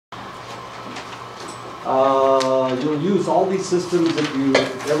You'll use all these systems if you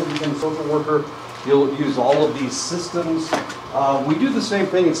ever become a social worker. You'll use all of these systems. We do the same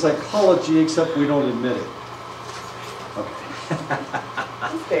thing in psychology, except we don't admit it. Okay.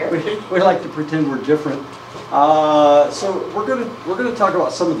 That's fair. We like to pretend we're different. So we're gonna talk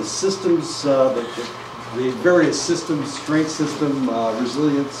about some of the systems, the various systems: strength system,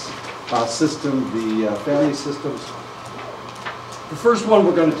 resilience system, the family systems. The first one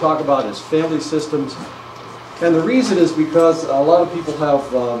we're going to talk about is family systems, and the reason is because a lot of people have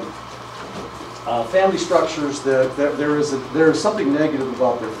family structures that there is something negative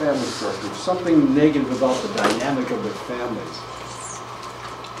about their family structures, something negative about the dynamic of their families.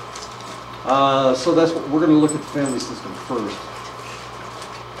 So that's what we're going to look at the family system first.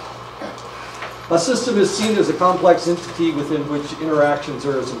 A system is seen as a complex entity within which interactions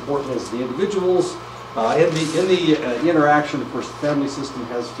are as important as the individuals. In the interaction, of course, the family system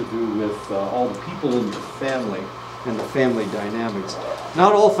has to do with all the people in your family and the family dynamics.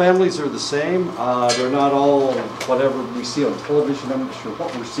 Not all families are the same. They're not all whatever we see on television. I'm not sure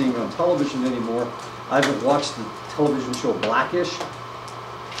what we're seeing on television anymore. I haven't watched the television show Blackish,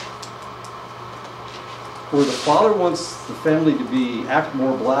 where the father wants the family to act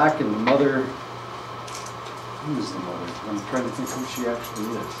more black, and the mother, who is the mother? I'm trying to think who she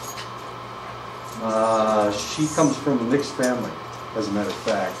actually is. She comes from a mixed family, as a matter of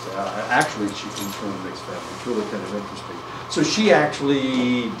fact. Actually, she comes from a mixed family. It's really kind of interesting. So she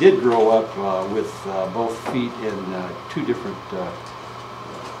actually did grow up with both feet in two different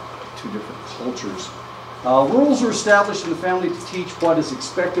cultures. Rules are established in the family to teach what is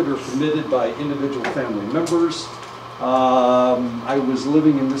expected or permitted by individual family members. I was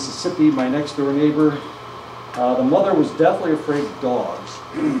living in Mississippi. My next door neighbor, the mother was deathly afraid of dogs.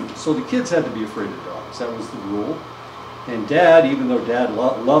 So the kids had to be afraid of dogs. That was the rule. And Dad, even though Dad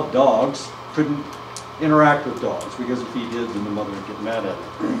loved dogs, couldn't interact with dogs, because if he did, then the mother would get mad at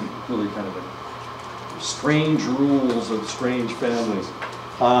him. Really kind of a strange rules of strange families.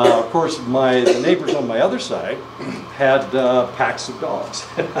 Of course, the neighbors on my other side had packs of dogs.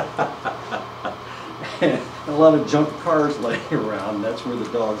 And a lot of junk cars laying around. That's where the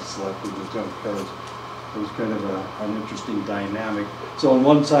dogs slept, in the junk cars. It was kind of an interesting dynamic. So on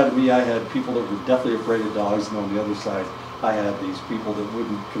one side of me, I had people that were deathly afraid of dogs, and on the other side, I had these people that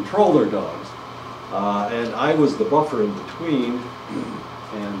wouldn't control their dogs. And I was the buffer in between,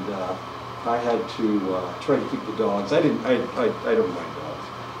 and I had to try to keep the dogs. I don't mind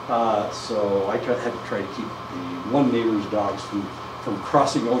dogs. So I had to try to keep the one neighbor's dogs from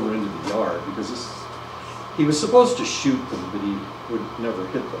crossing over into the yard, because he was supposed to shoot them, but he would never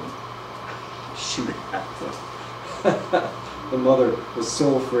hit them. Shoot at them. The mother was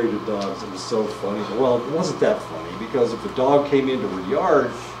so afraid of dogs. It was so funny. Well, it wasn't that funny, because if a dog came into her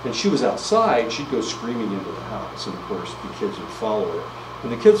yard and she was outside, she'd go screaming into the house, and of course the kids would follow her.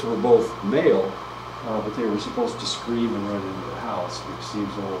 And the kids were both male, but they were supposed to scream and run into the house, which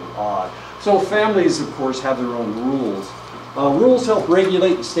seems a little odd. So families, of course, have their own rules. Rules help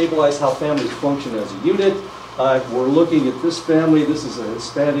regulate and stabilize how families function as a unit. We're looking at this family. This is a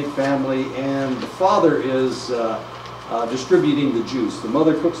Hispanic family, and the father is distributing the juice. The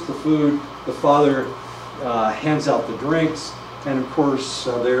mother cooks the food. The father hands out the drinks. And of course,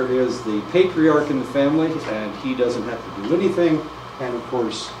 there is the patriarch in the family, and he doesn't have to do anything. And of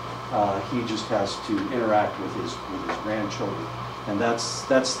course, he just has to interact with his grandchildren. And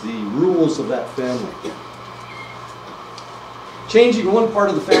that's the rules of that family. Changing one part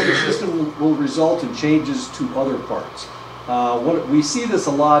of the family system will result in changes to other parts. We see this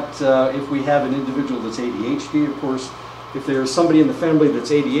a lot if we have an individual that's ADHD. Of course, if there's somebody in the family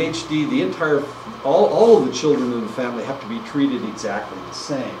that's ADHD, all of the children in the family have to be treated exactly the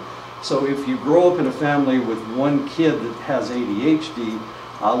same. So if you grow up in a family with one kid that has ADHD,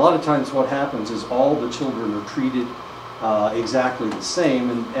 a lot of times what happens is all the children are treated exactly the same,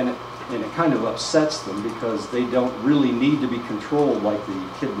 and it kind of upsets them, because they don't really need to be controlled like the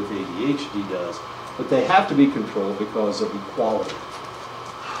kid with ADHD does, but they have to be controlled because of equality.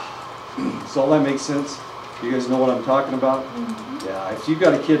 Does all that make sense? You guys know what I'm talking about? Mm-hmm. Yeah, if you've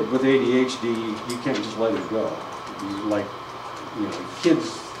got a kid with ADHD, you can't just let her go.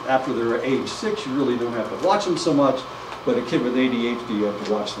 Kids after they're age 6, you really don't have to watch them so much, but a kid with ADHD, you have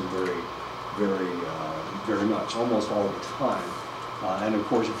to watch them very much, almost all the time. And of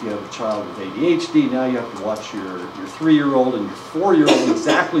course, if you have a child with ADHD, now you have to watch your 3-year-old and your 4-year-old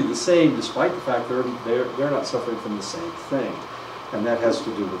exactly the same, despite the fact they're not suffering from the same thing. And that has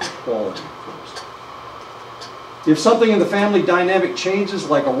to do with equality, of course. If something in the family dynamic changes,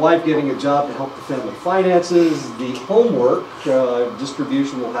 like a wife getting a job to help the family finances, the homework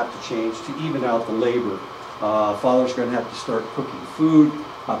distribution will have to change to even out the labor. Father's going to have to start cooking food,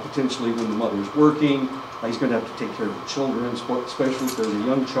 potentially when the mother's working. He's going to have to take care of the children, especially if there's a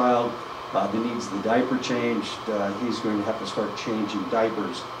young child that needs the diaper changed. He's going to have to start changing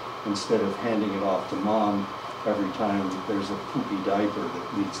diapers instead of handing it off to mom every time there's a poopy diaper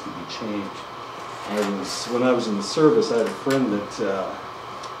that needs to be changed. When I was in the service, I had a friend that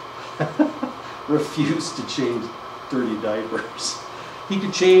refused to change dirty diapers. He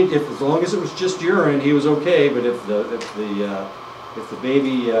could change as long as it was just urine, he was okay. But if the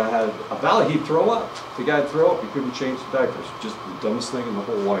baby had a bowel, he'd throw up. If the guy would throw up, he couldn't change the diapers. Just the dumbest thing in the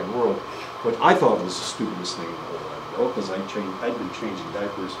whole wide world. But I thought it was the stupidest thing in the whole wide world because I'd been changing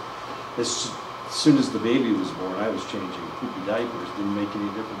diapers as soon as the baby was born. I was changing poopy diapers. Didn't make any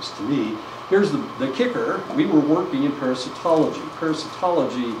difference to me. Here's the kicker. We were working in parasitology.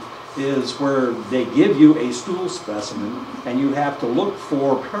 Parasitology is where they give you a stool specimen and you have to look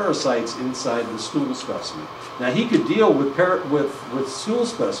for parasites inside the stool specimen. Now he could deal with stool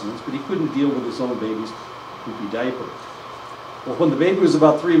specimens, but he couldn't deal with his own baby's poopy diaper. Well, when the baby was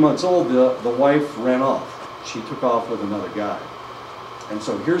about 3 months old, the wife ran off. She took off with another guy. And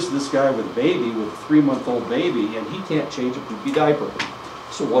so here's this guy with a baby, with a 3-month-old baby, and he can't change a poopy diaper.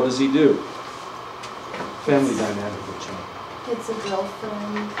 So what does he do? Family dynamic will change. It's a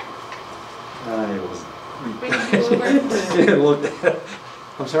girlfriend. It was. Brings you over.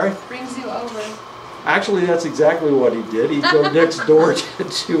 I'm sorry? Brings you over. Actually, that's exactly what he did. He'd go next door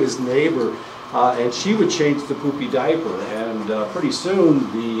to his neighbor, and she would change the poopy diaper. And pretty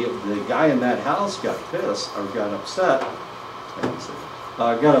soon, the guy in that house got pissed, or got upset.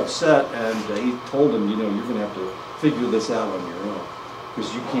 Got upset, and he told him, you know, you're going to have to figure this out on your own,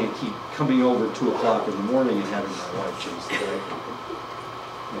 because you can't keep coming over 2 o'clock in the morning and having my wife change the diaper.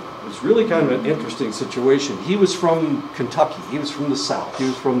 It was really kind of an interesting situation. He was from Kentucky. He was from the South. He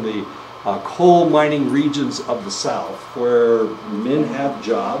was from the coal mining regions of the South, where men have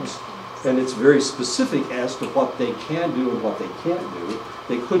jobs, and it's very specific as to what they can do and what they can't do.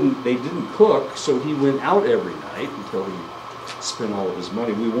 They didn't cook, so he went out every night until he spent all of his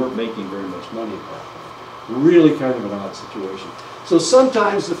money. We weren't making very much money at that point. Really kind of an odd situation. So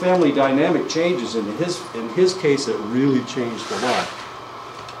sometimes the family dynamic changes. In his case, it really changed a lot.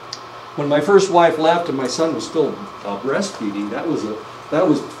 When my first wife left and my son was still breastfeeding, that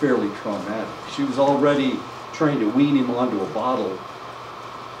was fairly traumatic. She was already trying to wean him onto a bottle,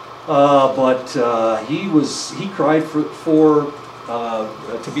 but he cried to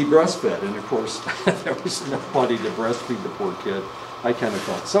be breastfed, and of course there was nobody to breastfeed the poor kid. I kind of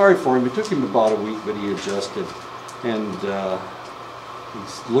felt sorry for him. It took him about a week, but he adjusted, and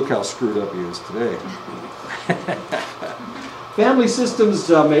look how screwed up he is today. Family systems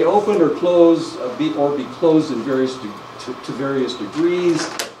may open or close, be closed in to various degrees.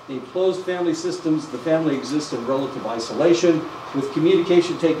 In closed family systems, the family exists in relative isolation, with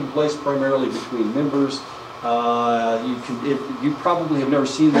communication taking place primarily between members. You probably have never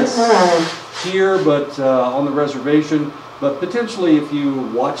seen this here, but on the reservation. But potentially, if you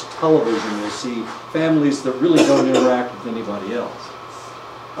watch television, you'll see families that really don't interact with anybody else.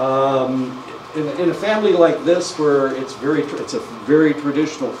 In a family like this, where it's a very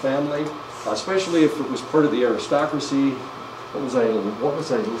traditional family, especially if it was part of the aristocracy. What was I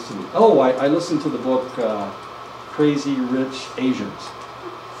listening to? Oh, I listened to the book Crazy Rich Asians,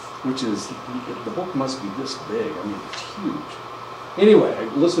 which is, the book must be this big. I mean, it's huge. Anyway, I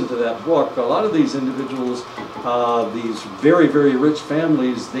listened to that book. A lot of these individuals, these very, very rich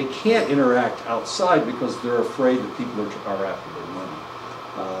families, they can't interact outside because they're afraid that people are after their money.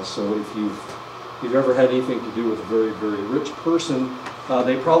 So if you've ever had anything to do with a very, very rich person,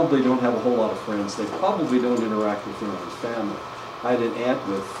 they probably don't have a whole lot of friends. They probably don't interact with their own family. I had an aunt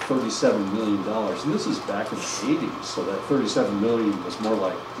with $37 million, and this is back in the 80s, so that $37 million was more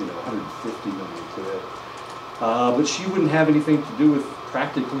like, $150 million today. But she wouldn't have anything to do with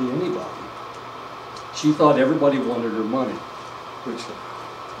practically anybody. She thought everybody wanted her money, which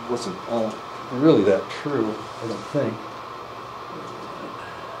wasn't really that true, I don't think.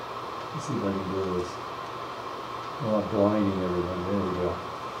 Let's see if I can do this. Oh, I'm blinding everyone. There we go.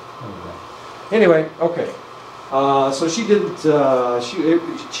 Anyway, okay. So she didn't.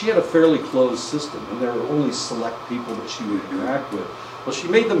 She had a fairly closed system, and there were only select people that she would interact with. Well, she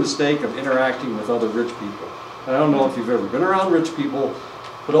made the mistake of interacting with other rich people. I don't know if you've ever been around rich people,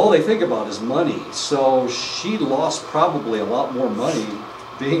 but all they think about is money. So she lost probably a lot more money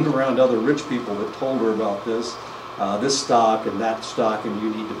being around other rich people that told her about this stock, and you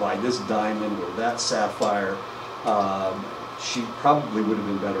need to buy this diamond or that sapphire. she probably would have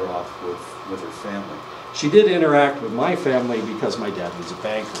been better off with her family. She did interact with my family because my dad was a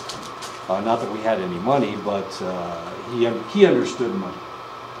banker. Not that we had any money, but he understood money.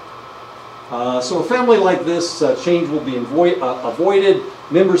 So a family like this, change will be avoided.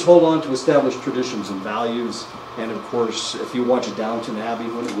 Members hold on to established traditions and values. And of course, if you watch Downton Abbey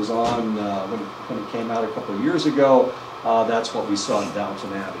when it was on, when it came out a couple of years ago, that's what we saw in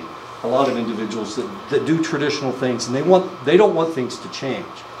Downton Abbey. A lot of individuals that do traditional things, and they don't want things to change.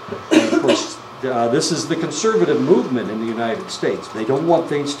 And of course, this is the conservative movement in the United States. They don't want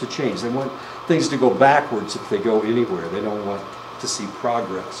things to change. They want things to go backwards if they go anywhere. They don't want to see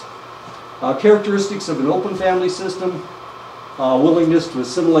progress. Characteristics of an open family system: willingness to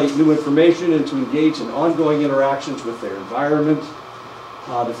assimilate new information and to engage in ongoing interactions with their environment.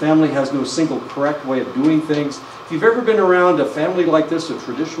 The family has no single correct way of doing things. If you've ever been around a family like this, a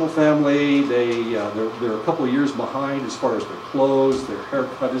traditional family, they're a couple of years behind as far as their clothes, their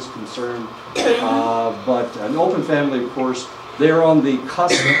haircut is concerned. But an open family, of course, they're on the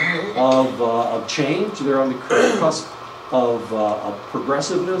cusp of change. They're on the cusp of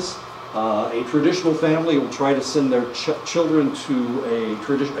progressiveness. A traditional family will try to send their children to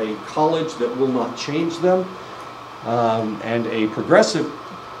a college that will not change them, and a progressive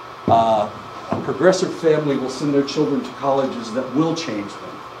family will send their children to colleges that will change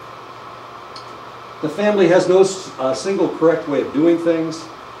them. The family has no single correct way of doing things.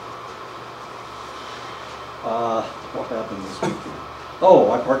 What happened this weekend?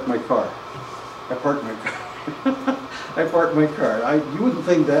 Oh, I parked my car. I parked my car. You wouldn't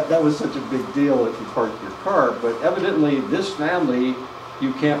think that was such a big deal if you parked your car, but evidently this family,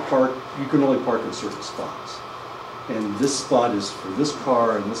 you can't park, you can only park in certain spots. And this spot is for this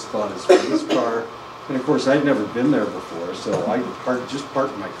car, and this spot is for this car. And of course, I'd never been there before, so I just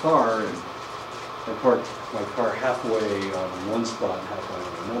parked my car, and I parked my car halfway on one spot and halfway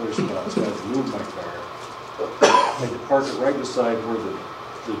on another spot, so I had to move my car. I had to park it right beside where the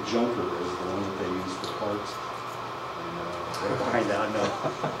junker is, the one that they use for parts. Right behind that, no.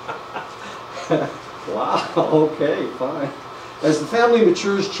 Wow, okay, fine. As the family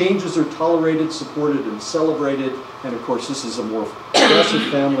matures, changes are tolerated, supported, and celebrated. And of course, this is a more progressive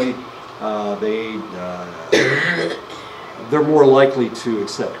family. They're more likely to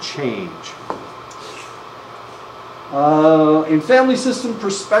accept change. In family system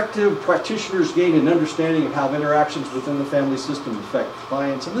perspective, practitioners gain an understanding of how interactions within the family system affect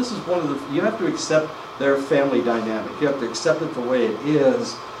clients. And this is one of the, you have to accept their family dynamic. You have to accept it the way it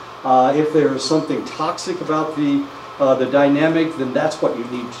is. If there is something toxic about the dynamic, then that's what you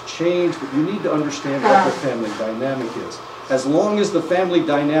need to change, but you need to understand what the family dynamic is. As long as the family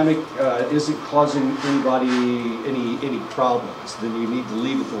dynamic isn't causing anybody any problems, then you need to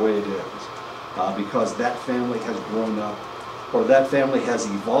leave it the way it is. Because that family has grown up, or that family has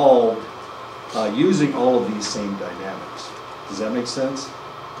evolved using all of these same dynamics. Does that make sense?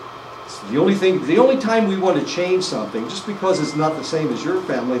 So the only time we want to change something, just because it's not the same as your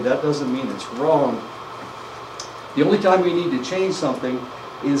family, that doesn't mean it's wrong. The only time we need to change something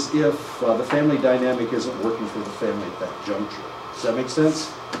is if the family dynamic isn't working for the family at that juncture. Does that make sense?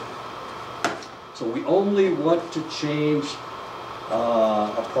 So we only want to change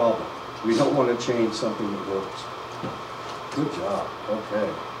a problem. We don't want to change something that works. Good job. Okay.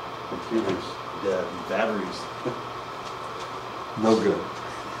 Computer's dead. Batteries. No good.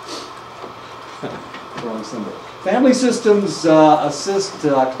 Wrong symbol. Family systems assist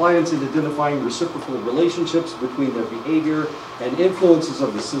clients in identifying reciprocal relationships between their behavior and influences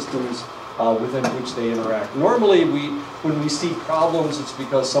of the systems within which they interact. Normally, when we see problems, it's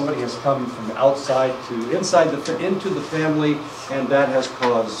because somebody has come from outside to into the family, and that has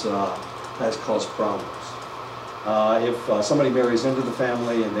caused problems. If somebody marries into the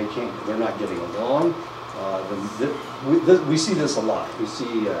family and they're not getting along, then we see this a lot. We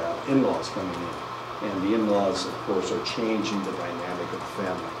see in-laws coming in, and the in-laws, of course, are changing the dynamic of the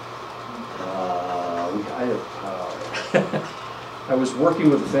family. I was working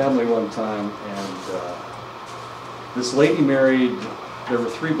with a family one time, and this lady married. There were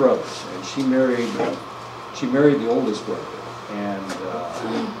 3 brothers, and she married the oldest brother, and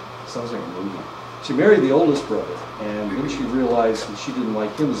sounds like a movie. She married the oldest brother, and then she realized that she didn't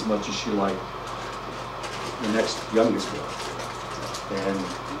like him as much as she liked the next youngest brother. And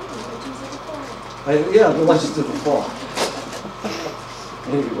yeah, the legends of the fall.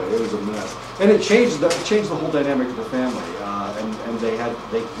 Anyway, it was a mess, and it changed the whole dynamic of the family. And they had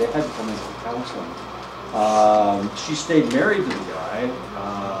to come in for counseling. She stayed married to the guy,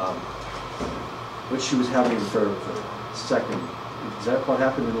 but she was having an affair with the second. Is that what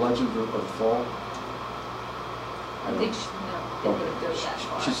happened in Legend of the Fall? I think she, no, didn't go that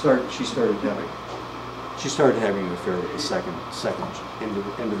far. She started having an affair with the second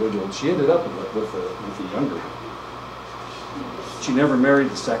individual. And she ended up with a younger one. She never married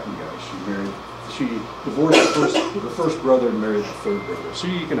the second guy. She divorced the first brother and married the third brother. So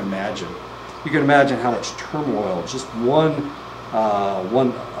you can imagine how much turmoil just one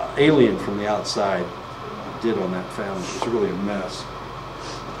alien from the outside did on that family. It was really a mess.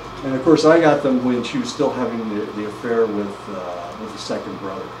 And of course, I got them when she was still having the affair with the second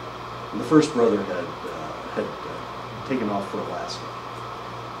brother. And the first brother had taken off for Alaska.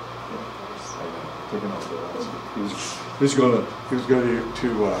 Taken off for Alaska. He was going to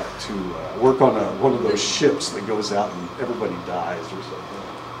work on one of those ships that goes out and everybody dies or something.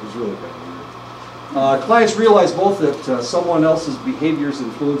 It was really bad. Clients realize both that someone else's behavior is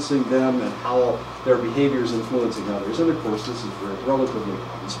influencing them and how their behavior is influencing others. And of course, this is relatively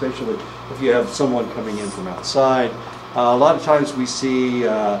common, especially if you have someone coming in from outside. A lot of times we see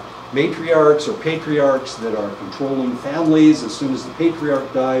matriarchs or patriarchs that are controlling families. As soon as the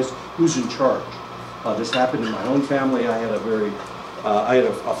patriarch dies, who's in charge? This happened in my own family. I had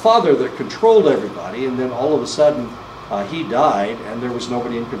a father that controlled everybody, and then all of a sudden he died, and there was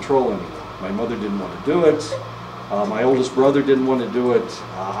nobody in control anymore. My mother didn't want to do it. My oldest brother didn't want to do it.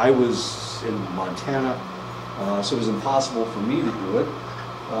 I was in Montana, so it was impossible for me to do it.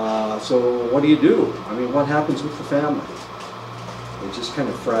 So what do? I mean, what happens with the family? It just kind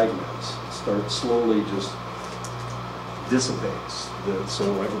of fragments. It starts slowly just dissipates.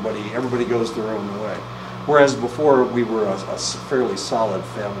 So everybody goes their own way. Whereas before we were a fairly solid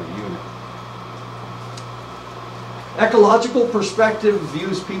family unit. Ecological perspective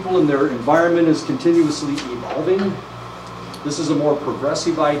views people and their environment as continuously evolving. This is a more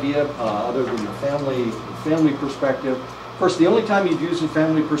progressive idea other than the family perspective. Of course, the only time you'd use a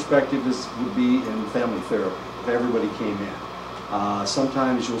family perspective would be in family therapy, if everybody came in.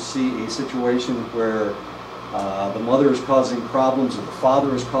 Sometimes you'll see a situation where the mother is causing problems or the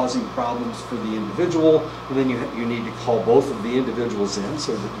father is causing problems for the individual, and then you need to call both of the individuals in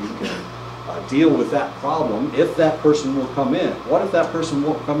so that you can deal with that problem if that person will come in. What if that person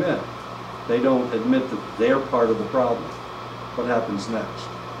won't come in? They don't admit that they're part of the problem. What happens next?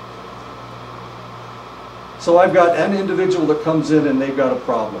 So I've got an individual that comes in and they've got a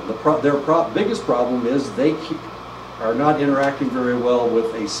problem. Their biggest problem is they are not interacting very well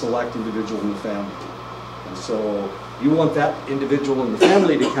with a select individual in the family. And so you want that individual in the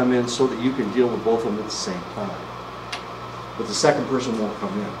family to come in so that you can deal with both of them at the same time. But the second person won't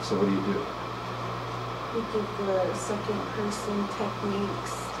come in, so what do? We give the second person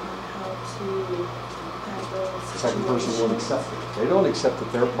techniques on how to handle situations. The second person won't accept it. They don't accept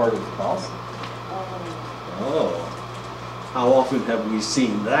that they're part of the problem. Oh. How often have we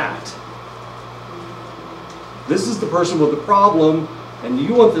seen that? This is the person with the problem, and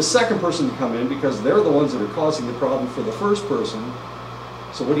you want the second person to come in because they're the ones that are causing the problem for the first person.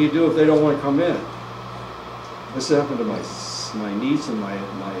 So what do you do if they don't want to come in? This happened to my niece and my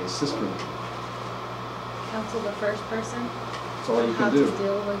sister. Counsel the first person. That's all you can do. How to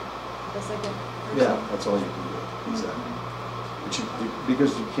deal with the second person. Yeah, that's all you can do. Exactly. But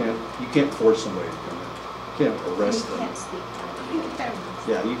because you can't force somebody to come in. You can't arrest them. You can't speak for them.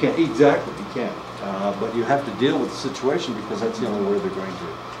 Yeah, you can't. Exactly, you can't. But you have to deal with the situation because that's the only way they're going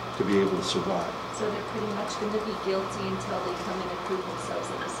to be able to survive. So they're pretty much going to be guilty until they come and prove themselves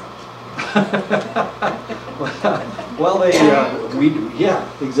innocent. Well, yeah,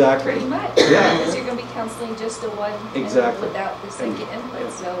 exactly. Pretty much. Yeah. Because you're going to be counseling just the one Exactly. without the second input. Yeah.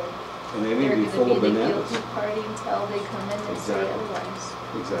 So And they may they're be going full to of be the bananas. guilty party until they come in and say Exactly. otherwise.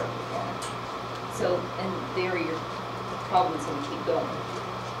 Exactly. Yeah. So, and there your problem's going to keep going.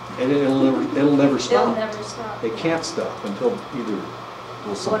 And it'll never stop. They'll never stop. They can't stop until either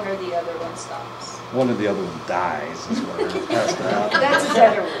One or the other one stops. one or the other one dies. Is what has to happen. That's a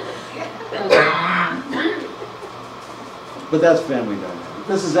better word. But that's family dynamic.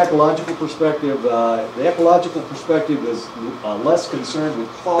 This is ecological perspective. The ecological perspective is less concerned with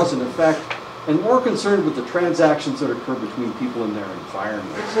cause and effect and more concerned with the transactions that occur between people in their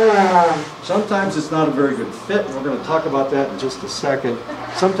environments. Sometimes it's not a very good fit. We're going to talk about that in just a second.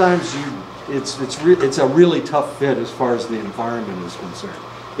 Sometimes it's a really tough fit as far as the environment is concerned.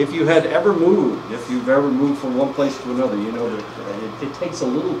 If you've ever moved from one place to another, you know that it takes a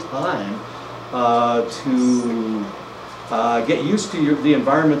little time to get used to the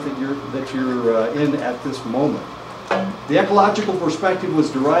environment that you're in at this moment. The ecological perspective was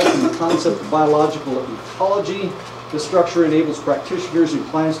derived from the concept of biological ecology. This structure enables practitioners and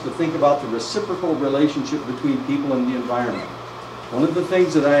clients to think about the reciprocal relationship between people and the environment. One of the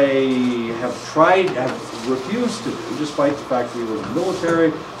things that I have refused to do, despite the fact we were in the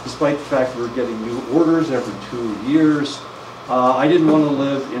military, despite the fact we were getting new orders every 2 years. I didn't want to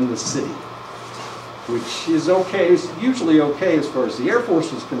live in the city, which is okay, is usually okay as far as the Air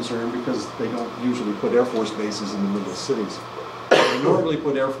Force is concerned, because they don't usually put Air Force bases in the middle of cities. They normally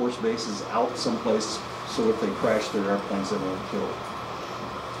put Air Force bases out someplace, so if they crash their airplanes, they won't kill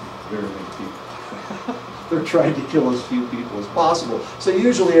very many people. They're trying to kill as few people as possible. So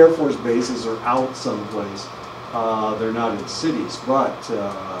usually Air Force bases are out someplace. They're not in cities, but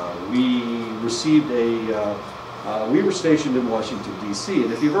we received we were stationed in Washington, D.C.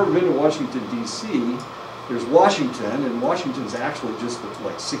 And if you've ever been to Washington, D.C., there's Washington, and Washington's actually just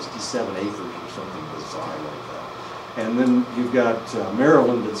like 67 acres or something bizarre like that. And then you've got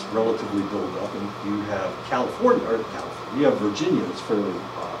Maryland that's relatively built up, and you have California, you have Virginia that's fairly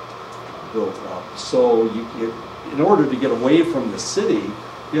built up. So in order to get away from the city,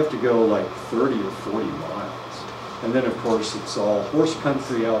 you have to go like 30 or 40 miles. And then of course it's all horse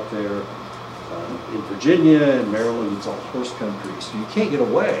country out there. In Virginia and Maryland, it's all horse country, so you can't get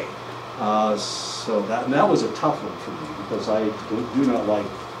away. So that was a tough one for me, because I do not like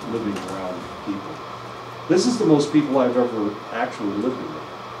living around people. This is the most people I've ever actually lived with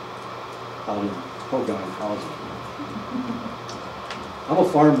out in Hogan housing. I'm a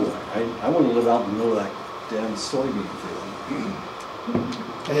farm boy. I want to live out in the middle of that damn soybean field.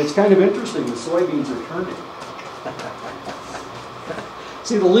 And it's kind of interesting, the soybeans are turning.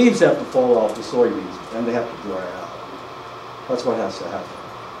 See, the leaves have to fall off the soybeans, and they have to dry out. That's what has to happen.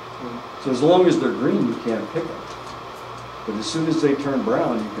 So as long as they're green, you can't pick them. But as soon as they turn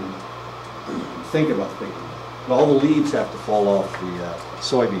brown, you can think about picking them. But all the leaves have to fall off the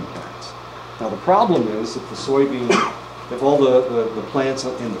soybean plants. Now the problem is that the soybean, if all the plants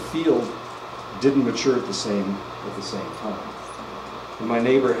in the field didn't mature at the same time. And my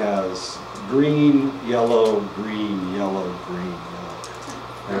neighbor has green, yellow, green, yellow, green, yellow.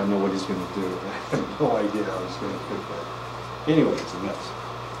 I don't know what he's going to do. I have no idea how he's going to pick that. Anyway, it's a mess.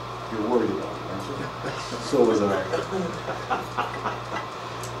 You're worried about it, aren't you? So was I.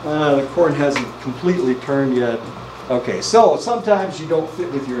 The corn hasn't completely turned yet. Okay, so sometimes you don't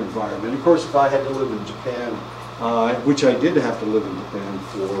fit with your environment. Of course, if I had to live in Japan, which I did have to live in Japan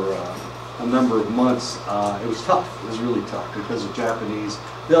for a number of months, it was tough. It was really tough, because the Japanese,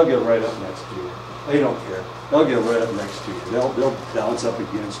 they'll get right up next to you. They don't care. They'll get right up next to you. They'll bounce up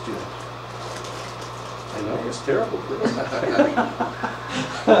against you. I know, it's terrible.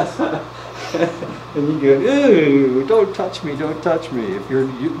 And you go, ooh, don't touch me, don't touch me. If you're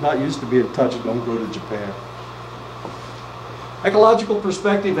not used to being touched, don't go to Japan. Ecological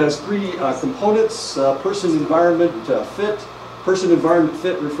perspective has three components: person-environment fit. Person-environment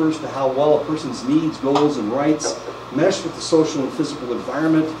fit refers to how well a person's needs, goals, and rights mesh with the social and physical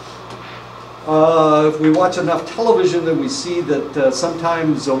environment. If we watch enough television, then we see that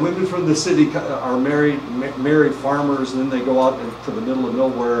sometimes women from the city are married farmers, and then they go out into the middle of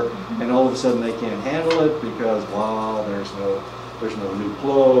nowhere, and all of a sudden they can't handle it because, well, there's no new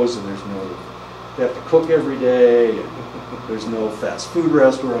clothes, and they have to cook every day, and there's no fast food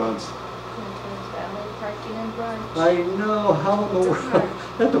restaurants. Parking and brunch. I know, how in the world?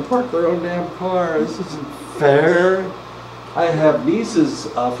 They have to park their own damn car. This isn't fair. I have nieces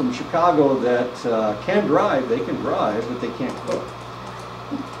from Chicago that can drive, but they can't cook.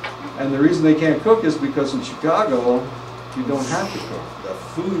 And the reason they can't cook is because in Chicago, you don't have to cook. The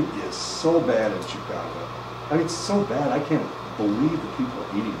food is so bad in Chicago. I mean, it's so bad, I can't believe the people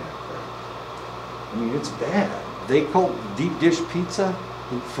are eating that crap. I mean, it's bad. They call deep dish pizza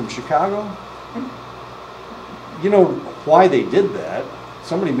from Chicago. You know why they did that?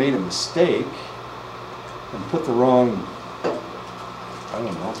 Somebody made a mistake and put the wrong, I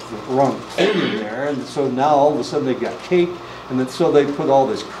don't know, the wrong thing in there, and so now all of a sudden they got cake, and then so they put all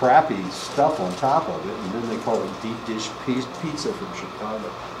this crappy stuff on top of it, and then they call it deep dish pizza from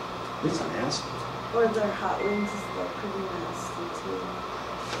Chicago. It's nasty. Or their hot wings is pretty nasty too.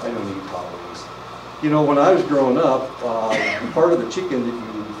 I don't eat hot wings. You know, when I was growing up, part of the chicken that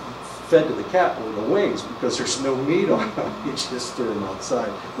you fed to the cat were the wings, because there's no meat on them. You just threw them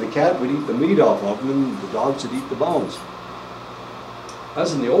outside. The cat would eat the meat off of them, and the dogs would eat the bones.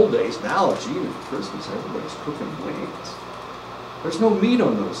 As in the old days. Now it's even at Christmas, everybody's cooking wings. There's no meat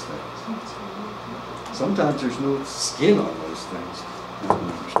on those things. Sometimes there's no skin on those things. I don't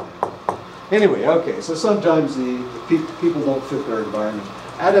understand. Anyway, okay, so sometimes the people don't fit their environment.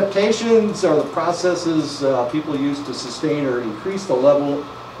 Adaptations are the processes people use to sustain or increase the level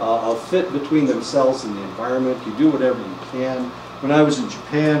of fit between themselves and the environment. You do whatever you can. When I was in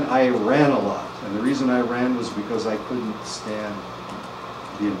Japan, I ran a lot. And the reason I ran was because I couldn't stand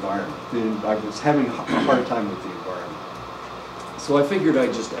the environment. I was having a hard time with the environment. So I figured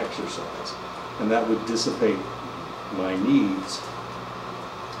I'd just exercise, and that would dissipate my needs.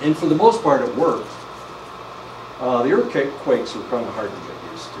 And for the most part, it worked. The earthquakes were kind of hard to get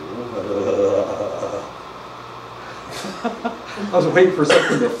used to. I was waiting for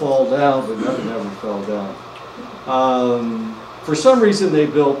something to fall down, but nothing ever fell down. For some reason, they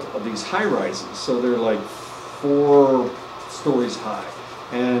built these high-rises, so they're like 4 stories high.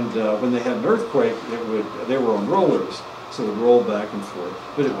 And when they had an earthquake, they were on rollers, so it would roll back and forth.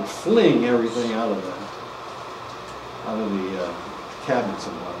 But it would fling everything out of the cabinets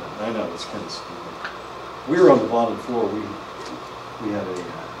and whatnot. I know, it's kind of stupid. We were on the bottom floor. We had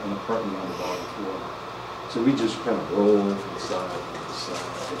an apartment on the bottom floor. So we just kind of rolled from the side to the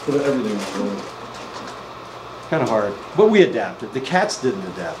side. Put everything on roll. Kind of hard. But we adapted. The cats didn't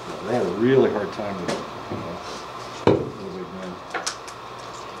adapt though. They had a really hard time with it.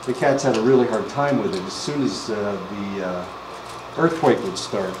 The cats had a really hard time with it. As soon as the earthquake would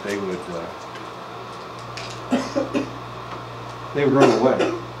start, they would run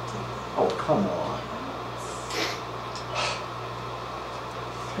away. Oh, come on.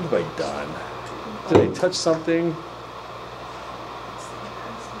 What have I done? Did I touch something?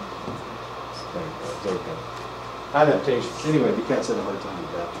 Okay. Adaptations. Anyway, the cats had a hard time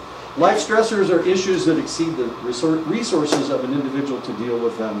adapting. Life stressors are issues that exceed the resources of an individual to deal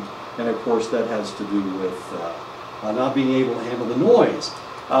with them. And of course, that has to do with not being able to handle the noise.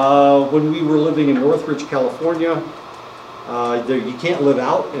 When we were living in Northridge, California, you can't live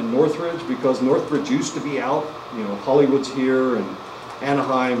out in Northridge because Northridge used to be out. You know, Hollywood's here and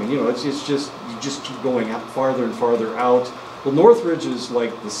Anaheim, and you know, it's just, you just keep going out farther and farther out. Well, Northridge is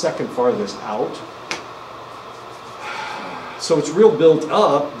like the second farthest out. So it's real built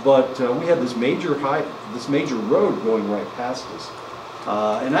up, but we had this major road going right past us.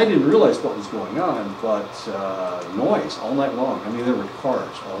 And I didn't realize what was going on, but noise all night long. I mean, there were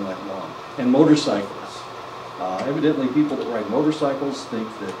cars all night long, and motorcycles. Evidently, people that ride motorcycles think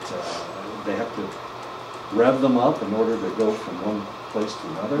that they have to rev them up in order to go from one place to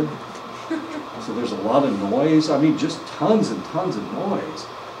another. So there's a lot of noise. I mean, just tons and tons of noise.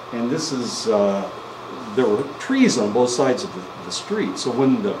 And this is, there were trees on both sides of the street. So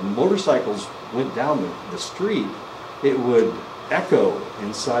when the motorcycles went down the street, it would echo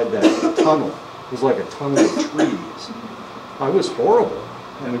inside that tunnel. It was like a tunnel of trees. It was horrible.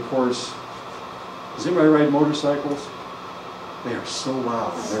 And of course, does anybody ride motorcycles? They are so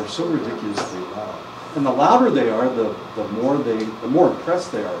loud. They're so ridiculously loud. And the louder they are, the more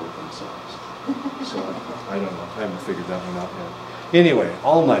impressed they are with themselves. So I don't know. I haven't figured that one out yet. Anyway,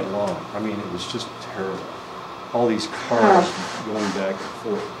 all night long. I mean, it was just terrible. All these cars going back and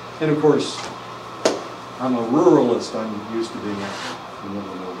forth. And of course, I'm a ruralist. I'm used to being out in the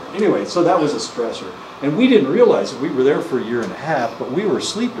middle of nowhere. Anyway, so that was a stressor. And we didn't realize it. We were there for a year and a half, but we were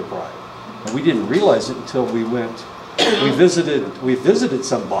sleep deprived. And we didn't realize it until we went. We visited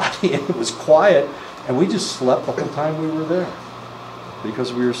somebody, and it was quiet, and we just slept the whole time we were there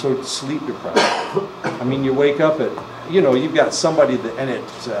because we were so sleep deprived. I mean, you wake up at, you know, you've got somebody that, and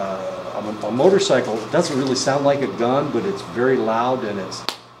it's a motorcycle. It doesn't really sound like a gun, but it's very loud and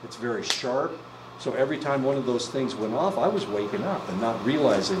it's very sharp. So every time one of those things went off, I was waking up and not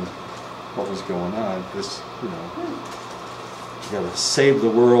realizing what was going on. This, you know, you got to save the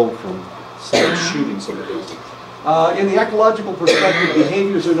world from shooting somebody. In the ecological perspective,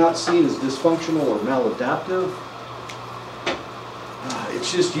 behaviors are not seen as dysfunctional or maladaptive.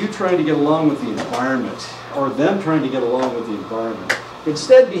 It's just you trying to get along with the environment, or them trying to get along with the environment.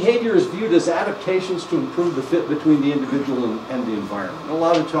 Instead, behavior is viewed as adaptations to improve the fit between the individual and the environment. A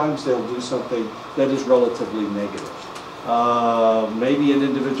lot of times they'll do something that is relatively negative. Maybe an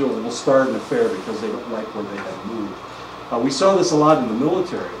individual will start an affair because they don't like where they have moved. We saw this a lot in the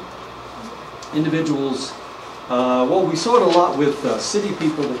military. Individuals, well, we saw it a lot with city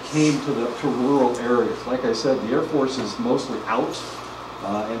people that came to rural areas. Like I said, the Air Force is mostly out.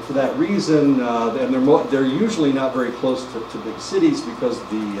 And for that reason, and they're usually not very close to big cities because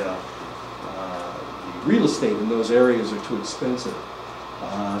the real estate in those areas are too expensive.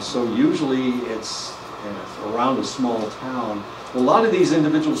 So usually it's around a small town. A lot of these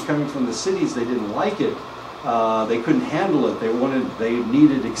individuals coming from the cities, they didn't like it. They couldn't handle it. They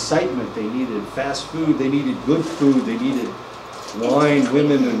needed excitement. They needed fast food. They needed good food. They needed wine,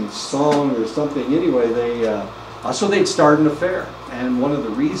 women, and song or something. Anyway, so they'd start an affair. And one of the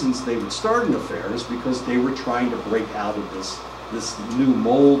reasons they would start an affair is because they were trying to break out of this new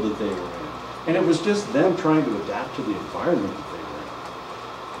mold that they were in. And it was just them trying to adapt to the environment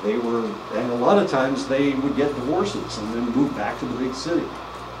that they were in. And a lot of times they would get divorces and then move back to the big city.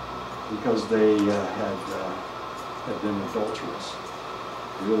 because they had been adulterous.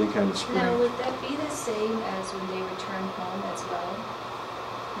 Really kind of Now, screamed. would that be the same as when they return home as well?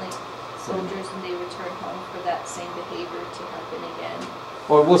 Like soldiers when they return home for that same behavior to happen again?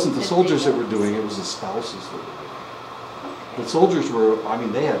 Well, it wasn't the That soldiers they that were don't doing it, it was the spouses that were doing it. The soldiers were, I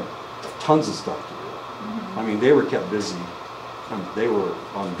mean, they had tons of stuff to do. I mean, they were kept busy. I mean, they were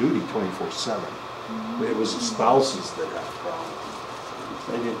on duty 24/7. It was the spouses that had problems.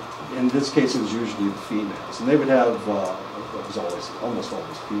 In this case, it was usually the females, and they would have. It was almost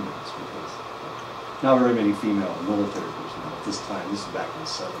always females because not very many female military personnel at this time. This is back in the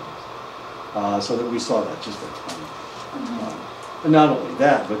 70s, so that we saw that just a ton. And not only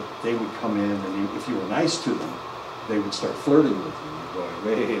that, but they would come in, and if you were nice to them, they would start flirting with you.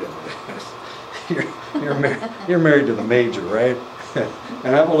 You're going, wait a minute, you're married to the major, right?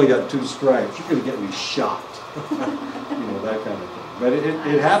 And I've only got 2 stripes. You're going to get me shot. That kind of thing. But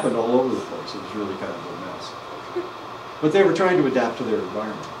it happened all over the place. It was really kind of a mess. But they were trying to adapt to their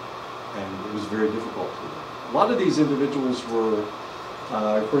environment, and it was very difficult for them. A lot of these individuals were,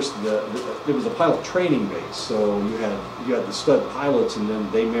 of course, there was a pilot training base, so you had the stud pilots, and then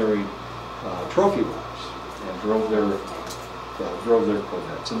they married trophy wives and drove their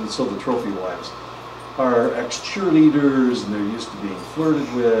Corvettes, and so the trophy wives are ex-cheerleaders, and they're used to being flirted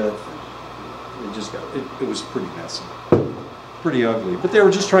with. And it was pretty messy, pretty ugly. But they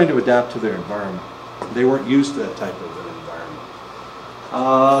were just trying to adapt to their environment. They weren't used to that type of an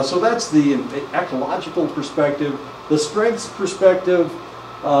environment. So that's the ecological perspective. The strengths perspective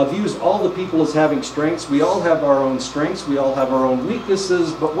views all the people as having strengths. We all have our own strengths. We all have our own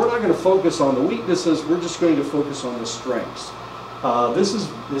weaknesses, but we're not going to focus on the weaknesses. We're just going to focus on the strengths. This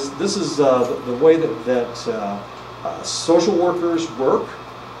is the way that social workers work.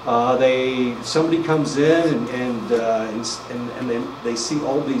 Somebody comes in and they see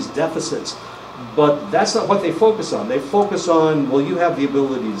all these deficits, but that's not what they focus on. They focus on, well, you have the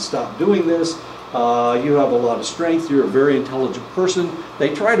ability to stop doing this. You have a lot of strength. You're a very intelligent person.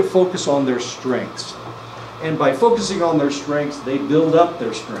 They try to focus on their strengths, and by focusing on their strengths, they build up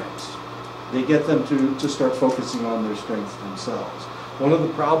their strengths. They get them to start focusing on their strengths themselves. One of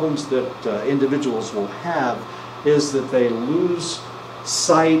the problems that individuals will have is that they lose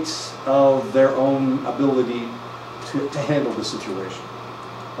sight of their own ability to handle the situation.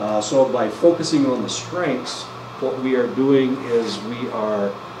 So by focusing on the strengths, what we are doing is we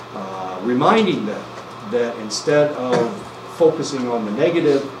are reminding them that instead of focusing on the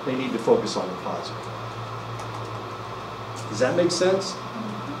negative, they need to focus on the positive. Does that make sense?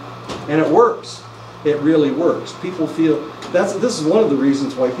 And it works. It really works. People feel, this is one of the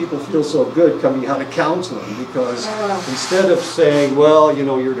reasons why people feel so good coming out of counseling, because instead of saying, well,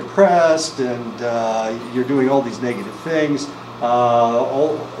 you're depressed and you're doing all these negative things,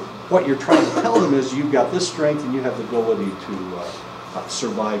 what you're trying to tell them is you've got this strength and you have the ability to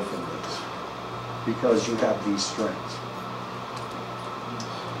survive from this because you have these strengths.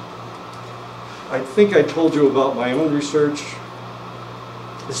 I think I told you about my own research.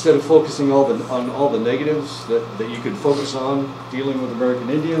 Instead of focusing on all the negatives that you could focus on dealing with American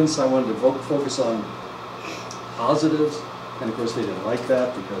Indians, I wanted to focus on positives. And of course they didn't like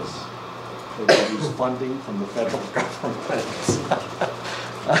that because they would use funding from the federal government.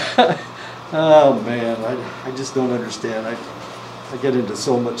 Oh man, I just don't understand. I get into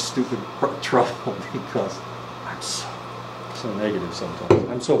so much stupid trouble because I'm so negative sometimes.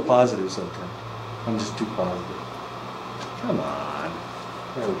 I'm so positive sometimes. I'm just too positive. Come on.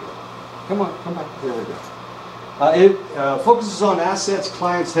 There we go. Come on, come back. There we go. It focuses on assets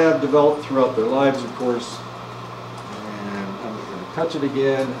clients have developed throughout their lives, of course. And I'm going to touch it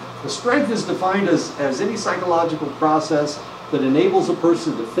again. The strength is defined as any psychological process that enables a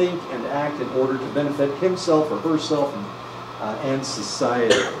person to think and act in order to benefit himself or herself and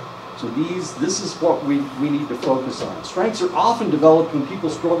society. So this is what we need to focus on. Strengths are often developed when people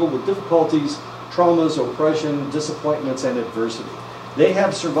struggle with difficulties, traumas, oppression, disappointments, and adversity. They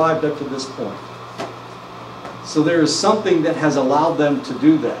have survived up to this point. So there is something that has allowed them to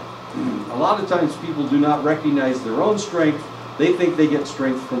do that. A lot of times people do not recognize their own strength. They think they get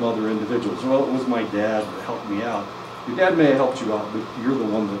strength from other individuals. Well, it was my dad that helped me out. Your dad may have helped you out, but you're the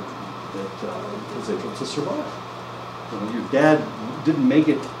one that was able to survive. Your dad didn't make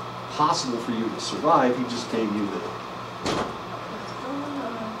it possible for you to survive. He just gave you the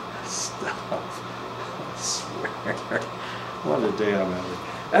stuff. I swear. What a day I'm having.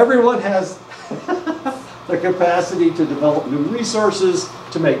 Everyone has the capacity to develop new resources,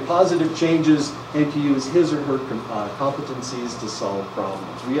 to make positive changes, and to use his or her competencies to solve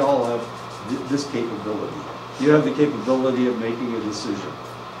problems. We all have this capability. You have the capability of making a decision.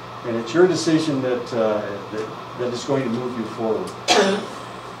 And it's your decision that is going to move you forward.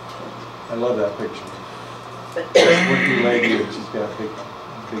 I love that picture. Working lady, and she's got big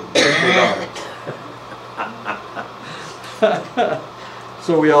arms.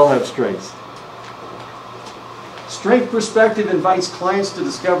 So we all have strengths. Strength perspective invites clients to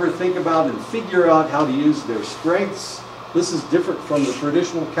discover, think about, and figure out how to use their strengths. This is different from the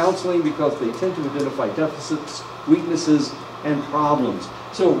traditional counseling because they tend to identify deficits, weaknesses, and problems.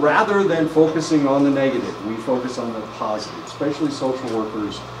 So rather than focusing on the negative, we focus on the positive. Especially social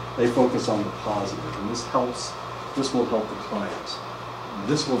workers, they focus on the positive. And this will help the clients.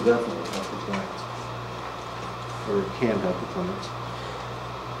 This will definitely help the clients. Or it can help the clients.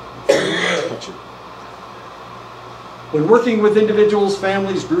 Touch it. When working with individuals,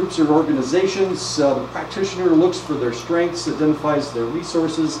 families, groups, or organizations, the practitioner looks for their strengths, identifies their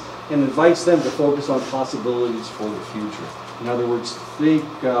resources, and invites them to focus on possibilities for the future. In other words, think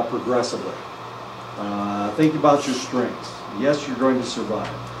progressively. Think about your strengths. Yes, you're going to survive.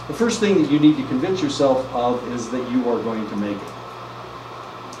 The first thing that you need to convince yourself of is that you are going to make it.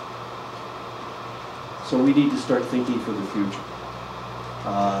 So we need to start thinking for the future.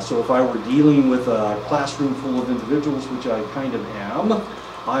 So if I were dealing with a classroom full of individuals, which I kind of am,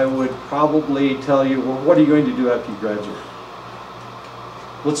 I would probably tell you, well, what are you going to do after you graduate?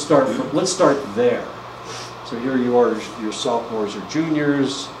 Let's start there. So here you are, you're sophomores or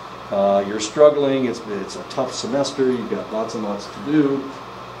juniors, you're struggling, it's a tough semester, you've got lots and lots to do,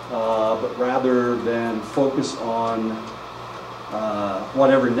 but rather than focus on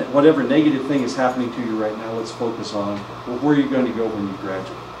whatever negative thing is happening to you right now, let's focus on, well, where are you going to go when you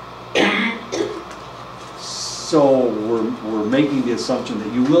graduate? So we're making the assumption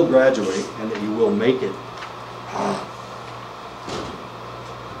that you will graduate and that you will make it.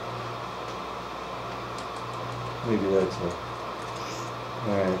 Maybe that's it.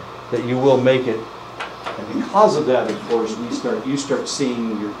 All right. That you will make it. And because of that, of course, you start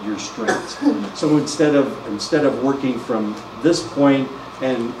seeing your strengths. So instead of working from this point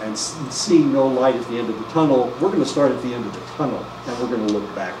and seeing no light at the end of the tunnel, we're going to start at the end of the tunnel and we're going to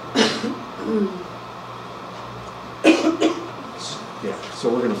look back. Yeah. So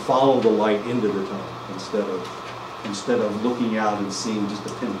we're going to follow the light into the tunnel instead of looking out and seeing just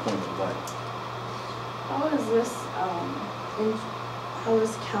a pinpoint of light. How is this, how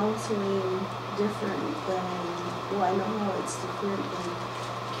is counseling different than, well, I know how it's different than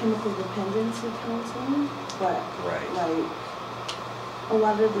chemical dependency counseling, but like a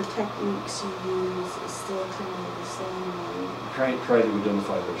lot of the techniques you use is still kind of the same. Try to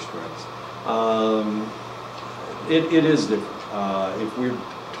identify their strengths. It is different. If we're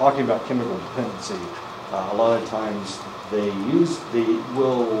talking about chemical dependency, a lot of times they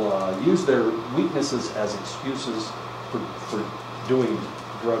will use their weaknesses as excuses for doing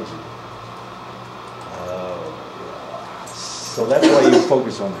drugs. So that's why you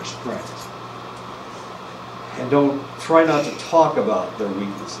focus on their strengths. And try not to talk about their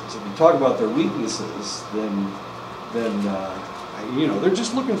weaknesses. If you talk about their weaknesses, then they're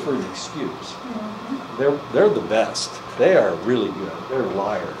just looking for an excuse. Mm-hmm. They're the best. They are really good. They're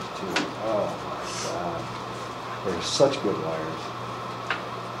liars too. Oh my God, they're such good liars.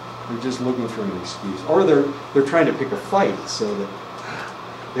 They're just looking for an excuse, or they're trying to pick a fight so that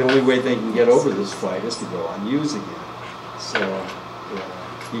the only way they can get over this fight is to go on use again. So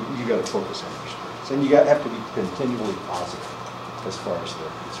you got to focus on your strengths, and you have to be continually positive as far as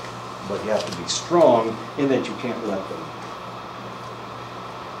they're concerned. But you have to be strong in that you can't let them.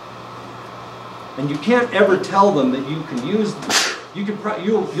 And you can't ever tell them that you can use.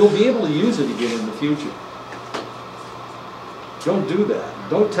 You'll be able to use it again in the future. Don't do that.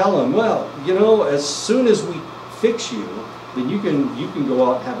 Don't tell them, well, as soon as we fix you, then you can go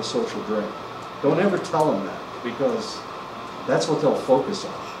out and have a social drink. Don't ever tell them that, because that's what they'll focus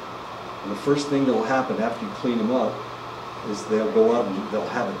on. And the first thing that'll happen after you clean them up is they'll go out and they'll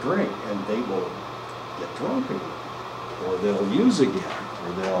have a drink, and they will get drunk again, or they'll use again,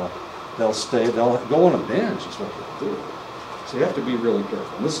 or they'll go on a binge is what they'll do. So you have to be really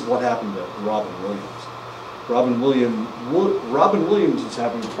careful. And this is what happened to Robin Williams. Robin Williams was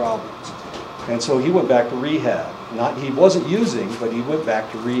having problems, and so he went back to rehab. He wasn't using, but he went back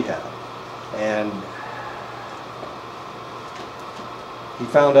to rehab, and he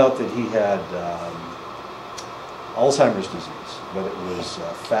found out that he had Alzheimer's disease, but it was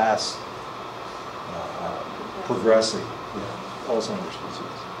fast progressing Alzheimer's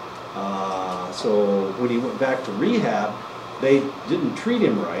disease. So when he went back to rehab, they didn't treat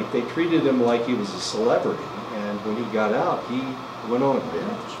him right. They treated him like he was a celebrity. And when he got out, he went on a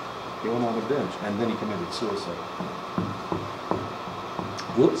binge. And then he committed suicide.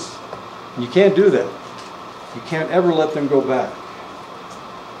 Whoops. You can't do that. You can't ever let them go back.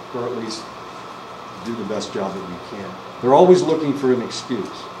 Or at least do the best job that you can. They're always looking for an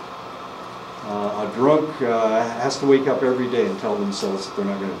excuse. A drunk has to wake up every day and tell themselves that they're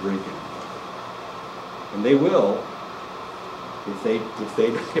not going to drink anymore. And they will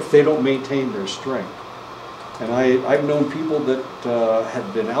if they don't maintain their strength. And I've known people that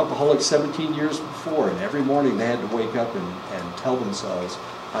had been alcoholics 17 years before, and every morning they had to wake up and tell themselves,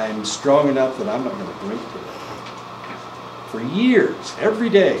 I'm strong enough that I'm not going to drink today. For years, every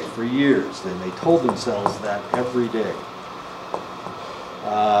day, for years, then they told themselves that every day.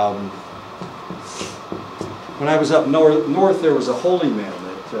 When I was up north, there was a holy man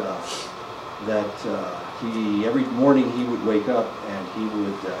that he every morning he would wake up and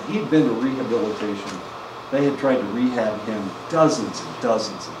he'd been to rehabilitation. They had tried to rehab him dozens and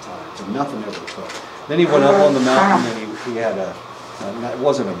dozens of times, and nothing ever took. Then he went up on the mountain and he had it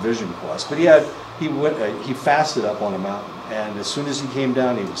wasn't a vision quest, but he fasted up on a mountain, and as soon as he came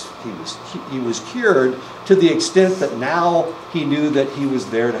down, he was cured to the extent that now he knew that he was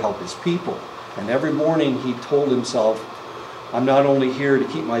there to help his people. And every morning he told himself, I'm not only here to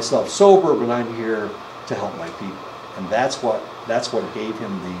keep myself sober, but I'm here to help my people. And that's what gave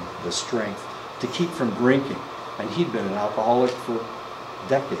him the strength to keep from drinking. And he'd been an alcoholic for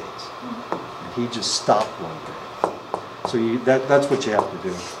decades. And he just stopped one day. So that's what you have to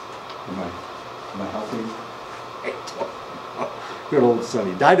do. Am I helping? Good old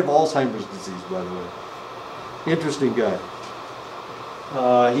Sonny. Died of Alzheimer's disease, by the way. Interesting guy.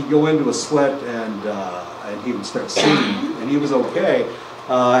 He'd go into a sweat and he would start singing, and he was okay.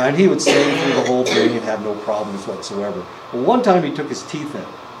 And he would sing through the whole thing and have no problems whatsoever. Well, one time he took his teeth in.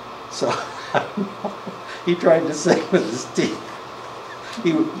 So he tried to sing with his teeth.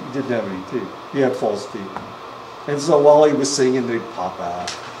 He didn't have any teeth. He had false teeth. And so while he was singing, they'd pop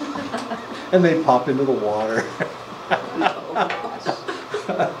out. And they'd pop into the water.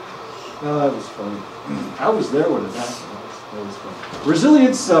 Oh, that was funny. I was there when it happened. That was fun.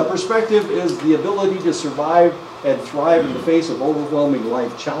 Resilience perspective is the ability to survive and thrive in the face of overwhelming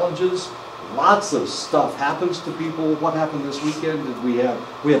life challenges. Lots of stuff happens to people. What happened this weekend? We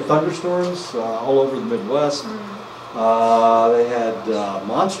had thunderstorms all over the Midwest. They had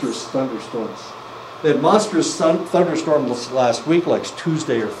monstrous thunderstorms. They had monstrous thunderstorms last week, like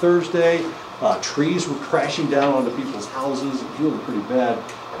Tuesday or Thursday. Trees were crashing down onto people's houses. It was really pretty bad.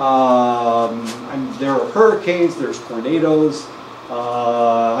 There are hurricanes, there's tornadoes.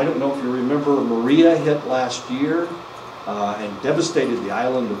 I don't know if you remember, Maria hit last year and devastated the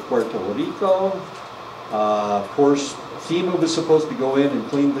island of Puerto Rico. Of course, FEMA was supposed to go in and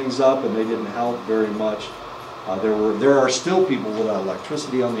clean things up, and they didn't help very much. There are still people without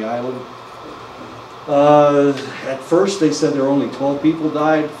electricity on the island. At first, they said there were only 12 people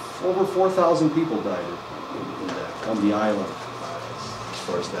died. Over 4,000 people died on the island, as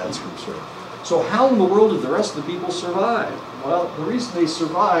far as that's concerned. So how in the world did the rest of the people survive? Well, the reason they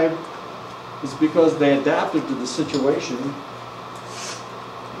survived is because they adapted to the situation,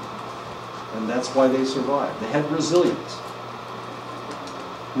 and that's why they survived. They had resilience.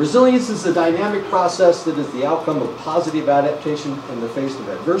 Resilience is a dynamic process that is the outcome of positive adaptation in the face of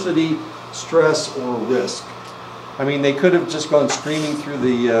adversity, stress, or risk. I mean, they could have just gone screaming through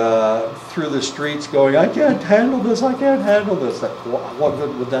the streets going, I can't handle this, I can't handle this. What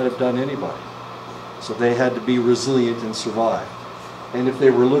good would that have done anybody? So they had to be resilient and survive. And if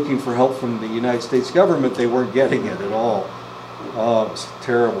they were looking for help from the United States government, they weren't getting it at all. Oh, it was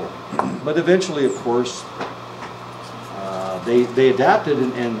terrible. But eventually, of course, they adapted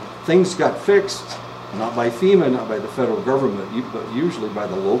and things got fixed, not by FEMA, not by the federal government, but usually by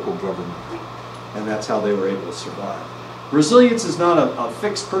the local government. And that's how they were able to survive. Resilience is not a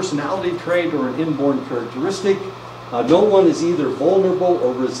fixed personality trait or an inborn characteristic. No one is either vulnerable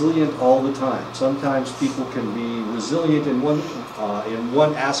or resilient all the time. Sometimes people can be resilient in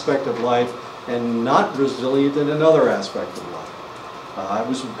one aspect of life and not resilient in another aspect of life. I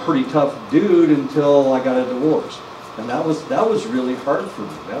was a pretty tough dude until I got a divorce. And that was really hard for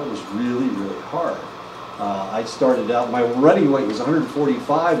me. That was really, really hard. I started out, my running weight was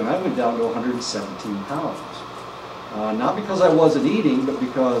 145, and I went down to 117 pounds. Not because I wasn't eating, but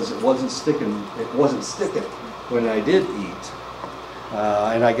because it wasn't sticking when I did eat.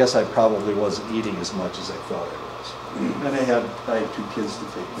 And I guess I probably wasn't eating as much as I thought I was. And I had 2 kids to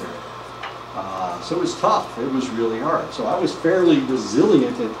take care of. So it was tough. It was really hard. So I was fairly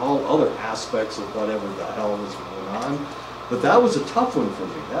resilient in all other aspects of whatever the hell was going on. But that was a tough one for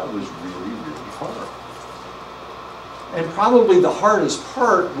me. That was really, really hard. And probably the hardest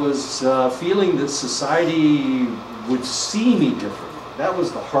part was feeling that society would see me differently. That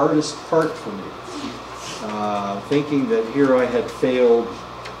was the hardest part for me. Thinking that here I had failed.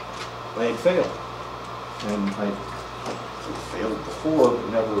 And I failed before, but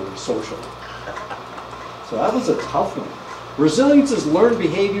never socially. So that was a tough one. Resilience is learned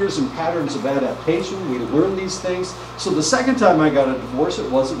behaviors and patterns of adaptation. We learn these things. So the second time I got a divorce, it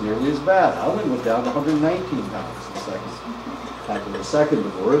wasn't nearly as bad. I only went down to 119 pounds after the second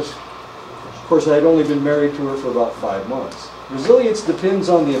divorce. Of course, I had only been married to her for about 5 months. Resilience depends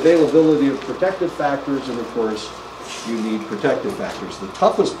on the availability of protective factors, and of course, you need protective factors. The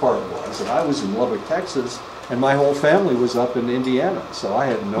toughest part was that I was in Lubbock, Texas, and my whole family was up in Indiana. So I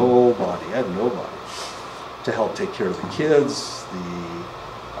had nobody to help take care of the kids.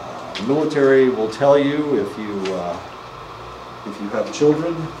 The military will tell you if you have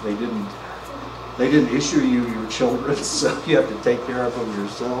children, they didn't issue you your children, so you have to take care of them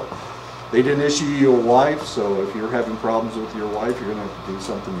yourself. They didn't issue you a wife, so if you're having problems with your wife, you're going to have to do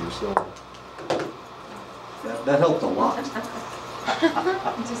something yourself. That helped a lot. It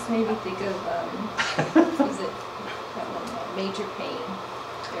just made me think of, is it that one, Major Payne,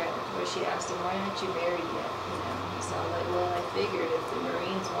 where she asked him, why aren't you married yet? You know, he's all like, well, I figured if the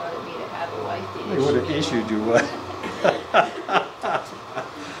Marines wanted me to have a wife, they would have issued you one.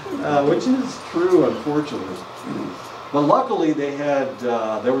 Which is true, unfortunately. But luckily, they had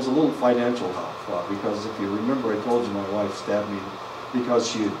there was a little financial help because if you remember, I told you my wife stabbed me because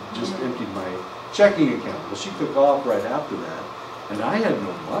she had just emptied my checking account. Well, she took off right after that, and I had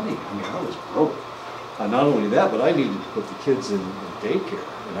no money. I mean, I was broke. Not only that, but I needed to put the kids in daycare,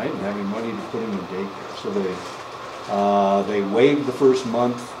 and I didn't have any money to put them in daycare. So they waived the first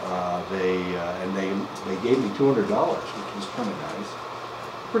month. They gave me $200, which was kind of nice,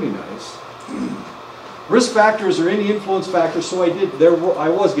 pretty nice. Risk factors or any influence factors. So I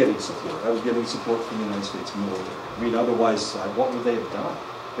was getting support. I was getting support from the United States military. I mean, otherwise, what would they have done?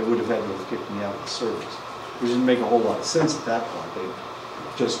 They would have had to have kicked me out of the service, which didn't make a whole lot of sense at that point. They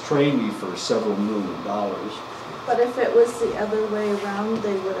just trained me for several $1 million. But if it was the other way around,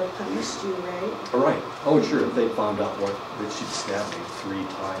 they would have punished you, right? Right. Oh, sure. If they found out that she'd stabbed me 3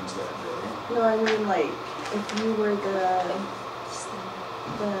 times that day. No, I mean, like, if you were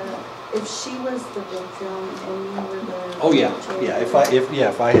if she was the victim and you were the oh yeah, if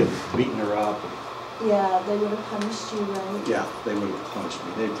I had beaten her up. Yeah, they would have punished you, right? Yeah, they would have punished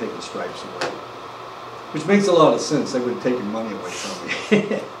me. They'd taken stripes away. Which makes a lot of sense. They would have taken money away from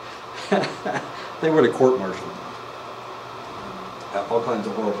me. They would have court-martialed me. All kinds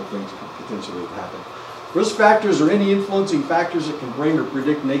of horrible things could potentially have happened. Risk factors are any influencing factors that can bring or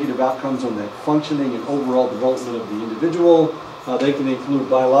predict negative outcomes on the functioning and overall development of the individual. They can include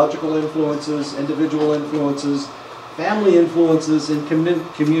biological influences, individual influences, family influences, and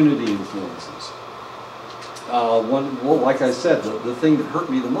community influences. Well, like I said, the thing that hurt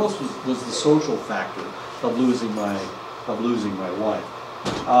me the most was the social factor of losing my wife.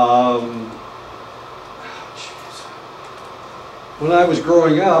 When I was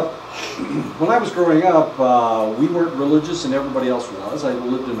growing up, we weren't religious, and everybody else was. I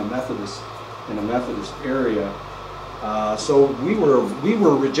lived in a Methodist area, so we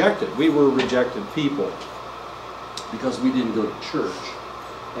were rejected. We were rejected people because we didn't go to church.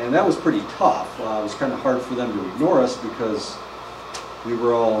 And that was pretty tough. It was kind of hard for them to ignore us because we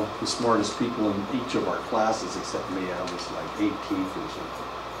were all the smartest people in each of our classes except me. I was like 18th or something.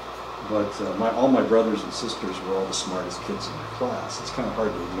 But all my brothers and sisters were all the smartest kids in their class. It's kind of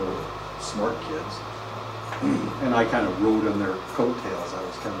hard to ignore the smart kids. And I kind of rode on their coattails. I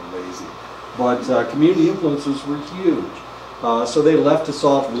was kind of lazy. But community influences were huge. So they left us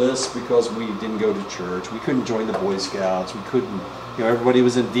off lists because we didn't go to church. We couldn't join the Boy Scouts. We couldn't, everybody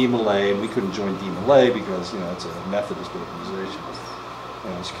was in D-Malay, and we couldn't join D-Malay because, it's a Methodist organization.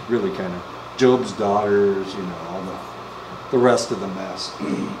 It's really kind of Job's Daughters, all the rest of the mess.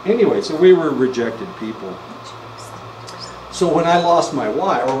 Anyway, so we were rejected people. So when I lost my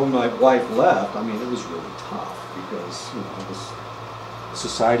wife, or when my wife left, it was really tough because,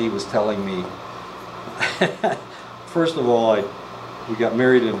 society was telling me, first of all, we got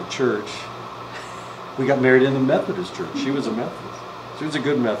married in a church. We got married in a Methodist church. She was a Methodist. She was a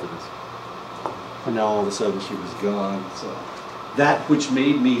good Methodist. And now all of a sudden she was gone. So that which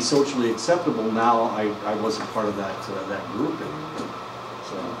made me socially acceptable, now I wasn't part of that group anymore.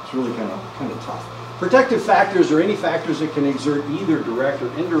 So it's really kind of tough. Protective factors are any factors that can exert either direct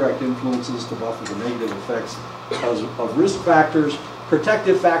or indirect influences to buffer the negative effects of risk factors.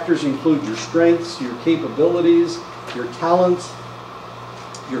 Protective factors include your strengths, your capabilities, your talents,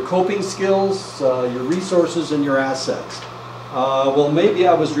 your coping skills, your resources, and your assets. Well, maybe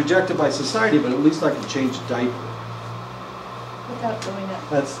I was rejected by society, but at least I could change a diaper. Without going up.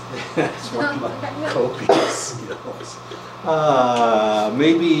 That's one of my coping skills.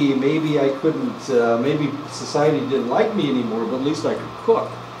 Maybe I couldn't, maybe society didn't like me anymore, but at least I could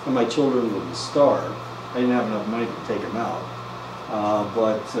cook and my children wouldn't starve. I didn't have enough money to take them out.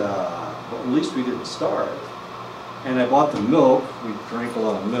 But at least we didn't starve. And I bought the milk. We drank a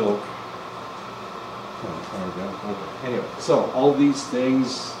lot of milk. Oh, there we go. Okay. Anyway, so all these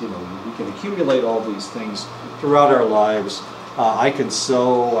things, you know, we can accumulate all these things throughout our lives. I can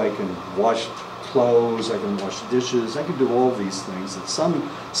sew, I can wash clothes, I can wash dishes, I can do all these things that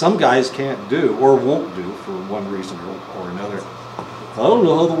some guys can't do or won't do for one reason or another. I don't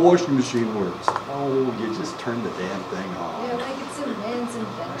know how the washing machine works. Oh, you just turn the damn thing on. Yeah, like it's a man's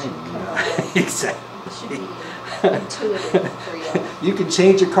invention. I Come know. on. Exactly. It should be intuitive for y'all. You can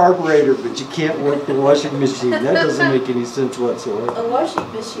change a carburetor, but you can't work the washing machine. That doesn't make any sense whatsoever. A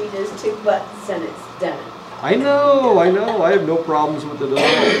washing machine is 2 buttons and it's done. I know. I have no problems with it at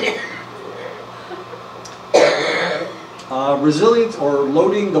all. Resilience or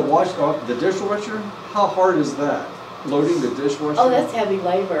loading the dishwasher? How hard is that? Loading the dishwasher? Oh, that's heavy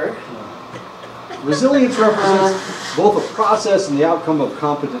labor. Resilience represents both a process and the outcome of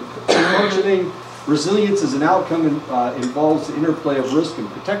competent functioning. Resilience is an outcome involves the interplay of risk and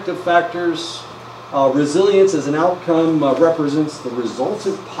protective factors. Resilience as an outcome represents the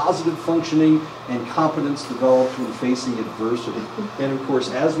resultant positive functioning and competence developed when facing adversity. And of course,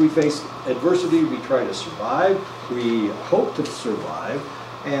 as we face adversity, we try to survive. We hope to survive,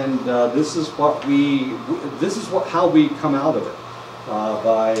 and this is how we come out of it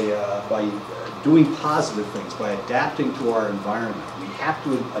by doing positive things, by adapting to our environment. We have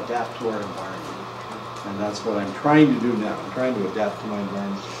to adapt to our environment, and that's what I'm trying to do now. I'm trying to adapt to my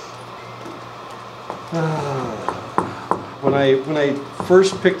environment. When I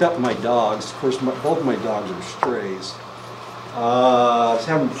first picked up my dogs, of course both my dogs are strays. I was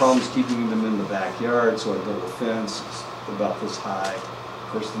having problems keeping them in the backyard, so I built a fence about this high.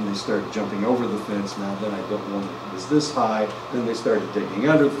 First, then they started jumping over the fence. Now, then I built one that was this high. Then they started digging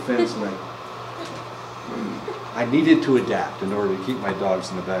under the fence, and I needed to adapt in order to keep my dogs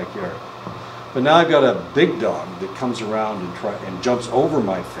in the backyard. But now I've got a big dog that comes around and jumps over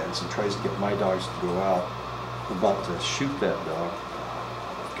my fence and tries to get my dogs to go out. I'm about to shoot that dog.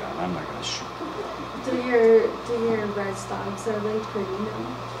 Oh, God, I'm not going to shoot. Do your Red's dogs, are they pretty now?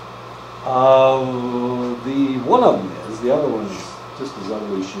 The one of them is. The other one's just as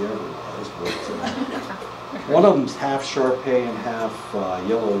ugly as she ever was. But one of them's half Shar-Pei and half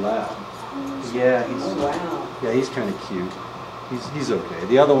yellow lab. Yeah, Oh, wow. he's kind of cute. He's okay.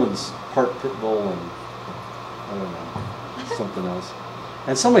 The other one's part pit bull and I don't know, something else.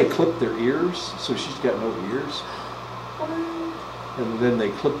 And somebody clipped their ears, so she's got no ears. And then they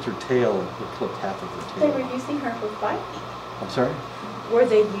clipped her tail. They clipped half of her They tail. were using her for fighting. I'm sorry? Were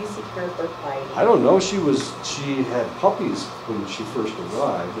they using her for fighting? I don't know. She had puppies when she first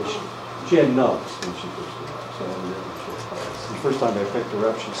arrived. But she had nubs when she first arrived. So evidently she had puppies. The first time I picked her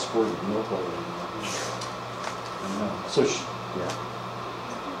up, she sported milk all over. So yeah.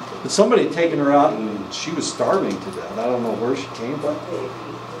 But somebody had taken her out and she was starving to death. I don't know where she came from.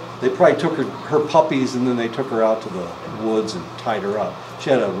 They probably took her puppies and then they took her out to the woods and tied her up. She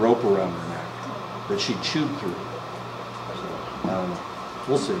had a rope around her neck that she chewed through. So, I don't know.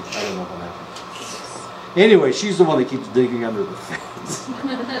 We'll see. I don't know what happens. Anyway, she's the one that keeps digging under the fence.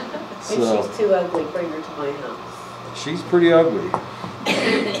 If she's too ugly, bring her to my house. She's pretty ugly.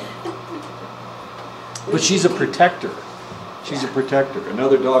 But she's a protector. She's a protector.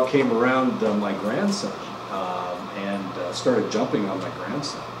 Another dog came around my grandson and started jumping on my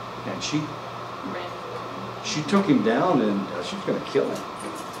grandson. And she took him down and she was going to kill him.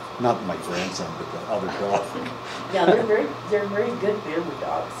 Not my grandson, but the other dog. Yeah, they're very good family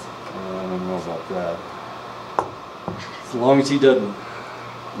dogs. I don't know about that. As long as he doesn't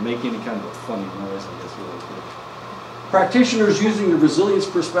make any kind of a funny noise, I guess we're okay. Practitioners using the resilience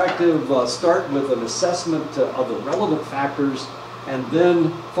perspective start with an assessment of the relevant factors and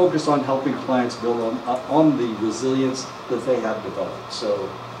then focus on helping clients build on the resilience that they have developed. So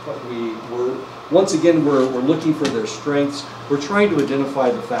once again, we're looking for their strengths. We're trying to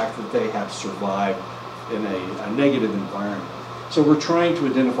identify the fact that they have survived in a negative environment. So we're trying to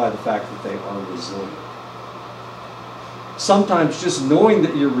identify the fact that they are resilient. Sometimes just knowing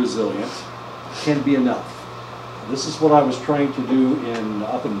that you're resilient can be enough. This is what I was trying to do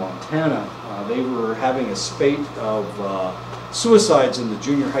up in Montana. They were having a spate of suicides in the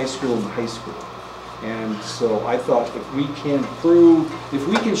junior high school and the high school. And so I thought if we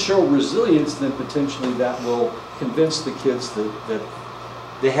can show resilience, then potentially that will convince the kids that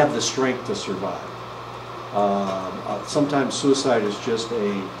they have the strength to survive. Sometimes suicide is just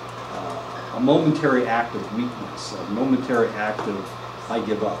a momentary act of weakness, a momentary act of I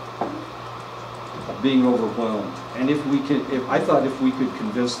give up, of being overwhelmed. And I thought if we could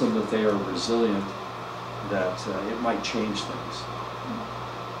convince them that they are resilient, that it might change things.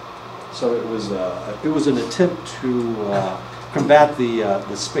 So it was an attempt to combat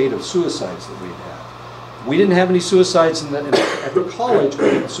the spate of suicides that we'd had. We didn't have any suicides at the college. We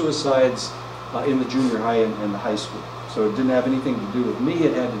had suicides in the junior high and the high school. So it didn't have anything to do with me.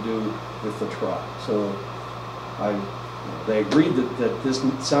 It had to do with the tribe. So they agreed that this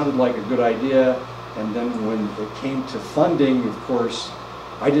sounded like a good idea. And then when it came to funding, of course,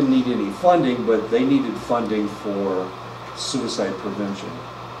 I didn't need any funding, but they needed funding for suicide prevention.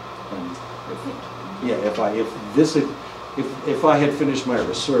 And if I had finished my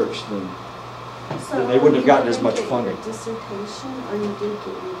research, then they wouldn't have gotten as much funding. You didn't get your dissertation, or you did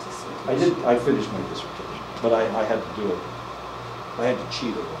get your dissertation? I finished my dissertation, but I had to do it. I had to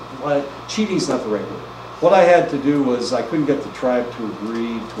cheat it. Cheating's not the right word. What I had to do was I couldn't get the tribe to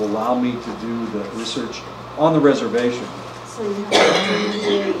agree to allow me to do the research on the reservation. So you had to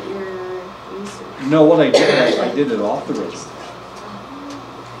create your research? No, what I did it off the reservation.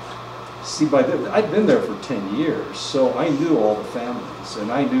 See, I'd been there for 10 years, so I knew all the families,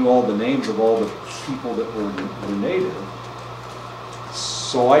 and I knew all the names of all the people that were native.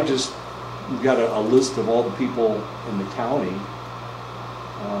 So I just got a list of all the people in the county,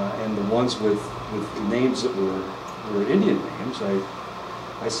 and the ones with names that were Indian names.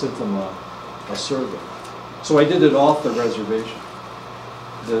 I sent them a survey. So I did it off the reservation.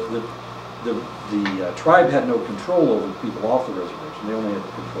 The tribe had no control over the people off the reservation. They only had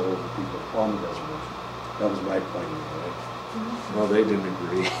control over the people on the reservation. That was my point anyway. Well, they didn't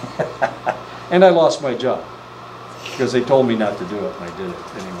agree. And I lost my job because they told me not to do it, and I did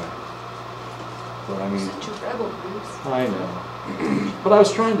it anyway. But I mean, Such a rebel, Bruce. I know. But I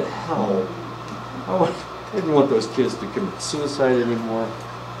was trying to help. I didn't want those kids to commit suicide anymore.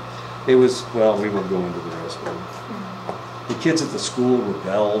 We won't go into the rest of it. The kids at the school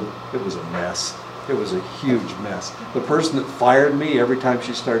rebelled. It was a mess. It was a huge mess. The person that fired me, every time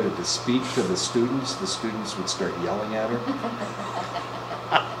she started to speak to the students would start yelling at her.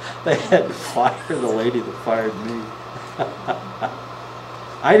 They had to fire the lady that fired me.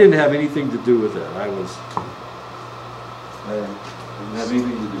 I didn't have anything to do with that. I didn't have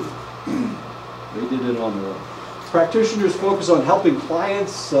anything to do with it. They did it on their own. Practitioners focus on helping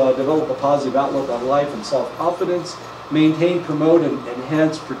clients develop a positive outlook on life and self-confidence, maintain, promote, and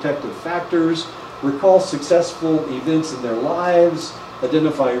enhance protective factors, recall successful events in their lives,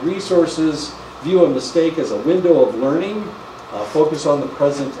 identify resources, view a mistake as a window of learning, focus on the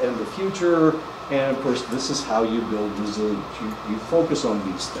present and the future, and of course this is how you build resilience. You focus on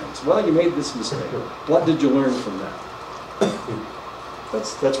these things. Well, you made this mistake. What did you learn from that?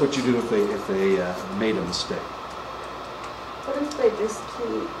 That's what you do if they made a mistake. What if they just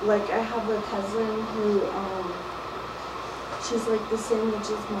keep, like I have a cousin who, she's like the same age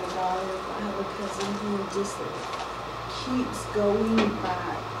as my daughter, but I have a cousin who just like keeps going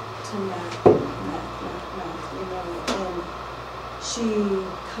back to math, you know, and she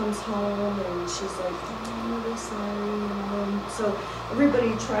comes home and she's like, oh, I'm really sorry, you know, and so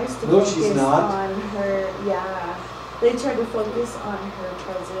everybody tries to focus on her, they try to focus on her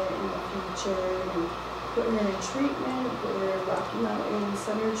present and the future, and put her in treatment, put her in Rocky Mountain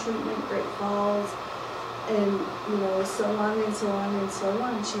Center treatment, Great Falls, and you know, so on and so on and so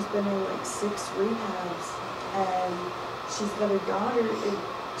on. She's been in like 6 rehabs, and she's got a daughter.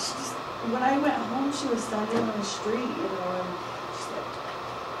 And when I went home, she was standing on the street, you know, and she's like,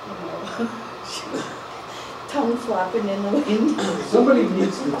 you know, she was tongue flapping in the wind. Somebody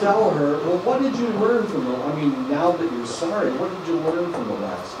needs to tell her, well, what did you learn from now that you're sorry, what did you learn from the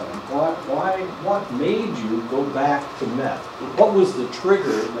last time? What made you go back to meth? What was the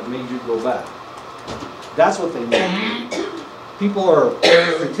trigger that made you go back? That's what they need. People are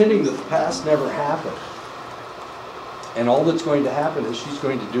pretending that the past never happened. And all that's going to happen is she's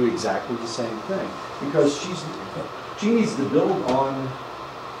going to do exactly the same thing. Because she needs to build on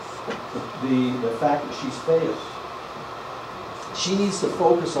the fact that she's failed. She needs to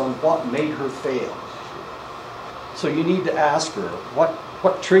focus on what made her fail. So you need to ask her,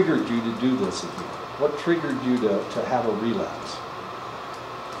 what triggered you to do this again? What triggered you to have a relapse?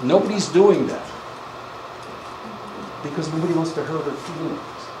 Nobody's doing that. Because nobody wants to hurt her feelings.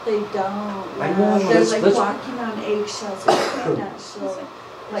 They don't. I know. They're like walking on eggshells. She'll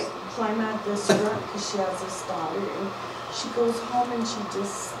like climb out this rock because she has this daughter, and she goes home and she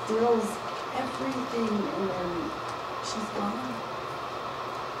just steals everything, and then she's gone.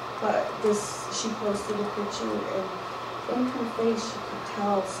 But she posted a picture, and in her face, she could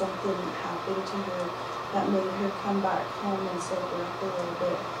tell something happened to her that made her come back home and sober up a little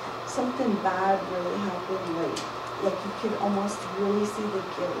bit. Something bad really happened, like you could almost really see the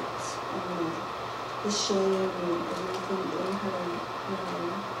guilt and the shame and everything in her.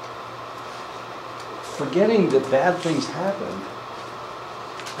 Forgetting that bad things happen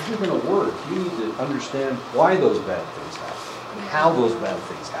isn't going to work. You need to understand why those bad things happen and how those bad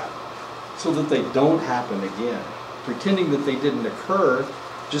things happen, So that they don't happen again. Pretending that they didn't occur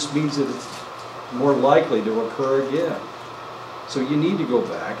just means that it's more likely to occur again. So you need to go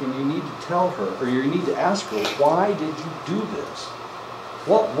back and you need to tell her, or you need to ask her, why did you do this?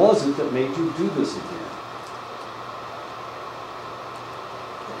 What was it that made you do this again?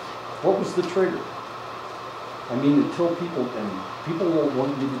 What was the trigger? I mean, until people won't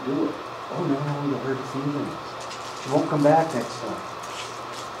want you to do it. Oh no, you hurt her feelings. She won't come back next time.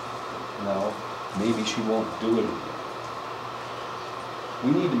 No, maybe she won't do it again.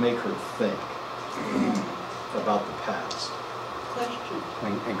 We need to make her think about the past. Question.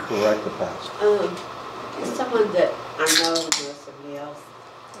 And correct the past. Someone that I know or somebody else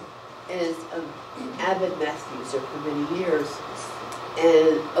is an avid meth user for many years,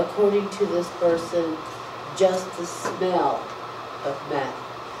 and according to this person, just the smell of meth,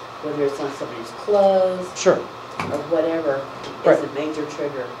 whether it's on somebody's clothes Sure. or whatever, Right. is a major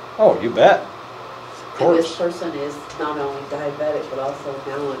trigger. Oh, you bet. Of And this course. person is not only diabetic but also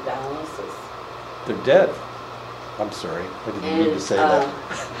now on dialysis. They're dead. I'm sorry. I didn't mean to And say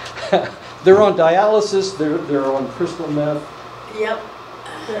that. They're on dialysis. They're on crystal meth. yep,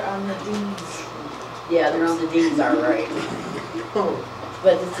 They're on the deeds. yeah, they're on the D's, all right.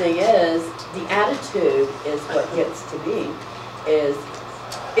 But the thing is, the attitude is what gets to me. Is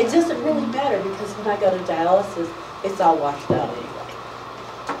it doesn't really matter because when I go to dialysis, it's all washed out anyway.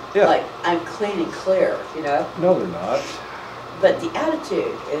 Yeah. Like I'm clean and clear, you know. No, they're not. But the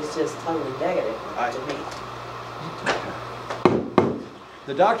attitude is just totally negative to me.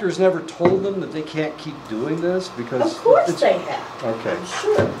 The doctors never told them that they can't keep doing this because. Of course it's- they have. Okay. I'm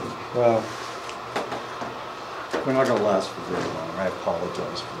sure. Well, we're not going to last for very long. I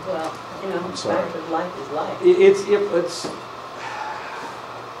apologize for Well, you know, I'm sorry. fact of life is life. It's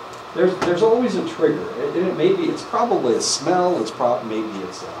there's always a trigger. It's probably a smell. Maybe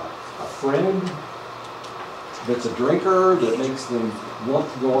it's a friend that's a drinker that makes them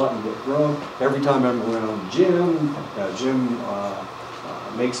want to go out and get drunk. Every time I'm around Jim, Jim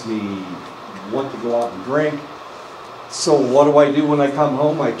makes me want to go out and drink. So what do I do when I come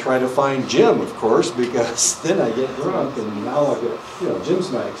home? I try to find Jim, of course, because then I get drunk, and now I get, Jim's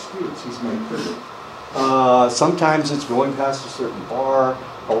my excuse. He's my trigger. Sometimes it's going past a certain bar,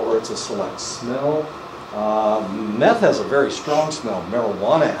 or it's a select smell. Meth has a very strong smell.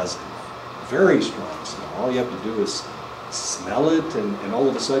 Marijuana has a very strong smell. All you have to do is smell it, and all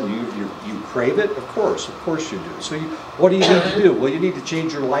of a sudden you crave it. Of course you do. So what do you need to do? Well, you need to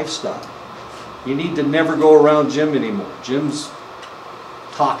change your lifestyle. You need to never go around Jim anymore. Jim's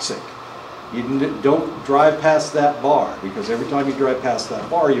toxic. You don't drive past that bar, because every time you drive past that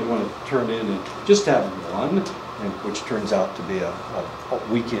bar, you want to turn in and just have one, and which turns out to be a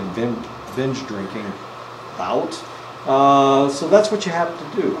weekend binge drinking bout. So that's what you have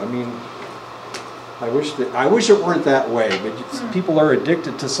to do. I mean, I wish it weren't that way, but people are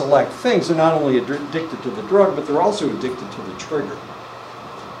addicted to select things. They're not only addicted to the drug, but they're also addicted to the trigger.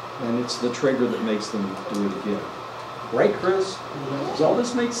 And it's the trigger that makes them do it again. Right, Chris? Does all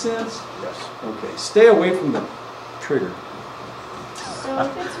this make sense? Yes. Okay, stay away from the trigger. So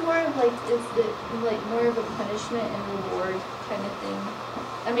if it's more of like more of a punishment and reward kind of thing.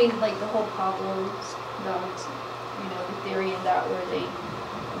 I mean, like the whole Pavlov's dogs, the theory in that where they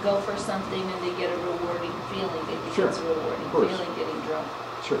go for something and they get a rewarding feeling. They think it's a rewarding feeling getting drunk.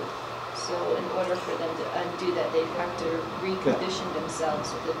 Sure. So in order for them to undo that, they'd have to recondition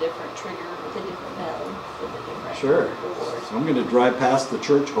themselves with a different trigger, with a different metal, with a different reward. So I'm going to drive past the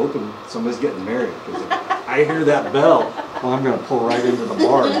church hoping somebody's getting married, because if I hear that bell, well, I'm going to pull right into the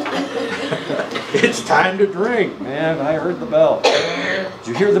bar. It's time to drink, man. I heard the bell. Did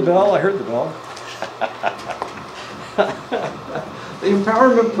you hear the bell? I heard the bell. The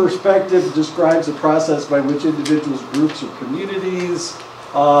empowerment perspective describes a process by which individuals, groups, or communities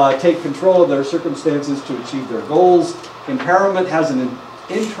take control of their circumstances to achieve their goals. Empowerment has an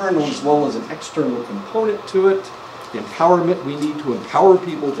internal as well as an external component to it. Empowerment, we need to empower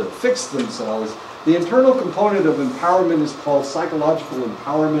people to fix themselves. The internal component of empowerment is called psychological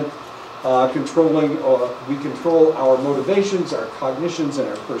empowerment. We control our motivations, our cognitions, and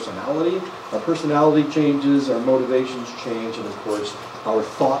our personality. Our personality changes, our motivations change, and of course, our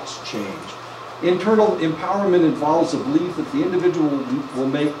thoughts change. Internal empowerment involves a belief that the individual will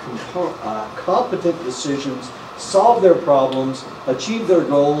make competent decisions, solve their problems, achieve their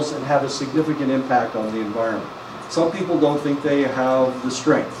goals, and have a significant impact on the environment. Some people don't think they have the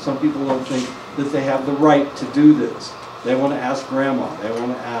strength. Some people don't think that they have the right to do this. They want to ask grandma.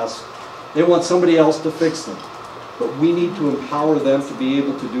 They want somebody else to fix them. But we need to empower them to be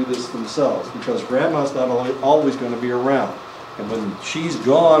able to do this themselves, because grandma's not always going to be around. And when she's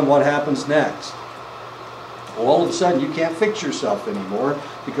gone, what happens next? Well, all of a sudden you can't fix yourself anymore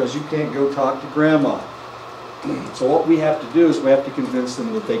because you can't go talk to grandma. So what we have to do is we have to convince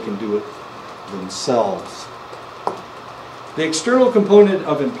them that they can do it themselves. The external component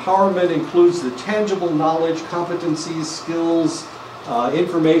of empowerment includes the tangible knowledge, competencies, skills,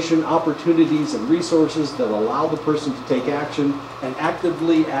 information, opportunities, and resources that allow the person to take action and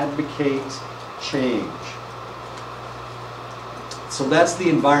actively advocate change. So that's the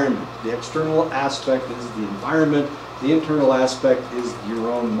environment. The external aspect is the environment. The internal aspect is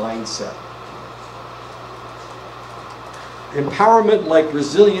your own mindset. Empowerment, like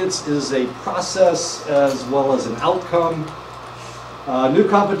resilience, is a process as well as an outcome. New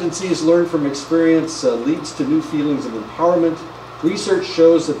competencies learned from experience leads to new feelings of empowerment. Research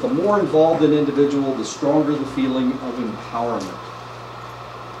shows that the more involved an individual, the stronger the feeling of empowerment.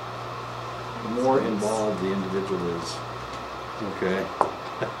 The more involved the individual is. Okay.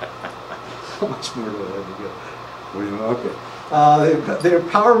 How much more do I have to go? Okay. The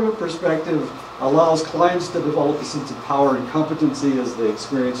empowerment perspective allows clients to develop a sense of power and competency as they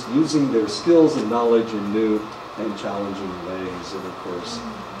experience using their skills and knowledge in new and challenging ways. And of course,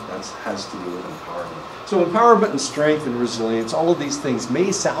 that has to do with empowerment. So empowerment and strength and resilience, all of these things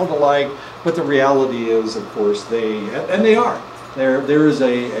may sound alike, but the reality is, of course, they are. There is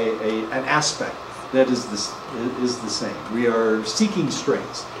an aspect that is the same. We are seeking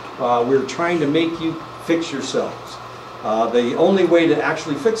strengths. We're trying to make you fix yourselves. The only way to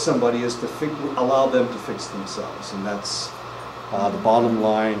actually fix somebody is to allow them to fix themselves, and that's the bottom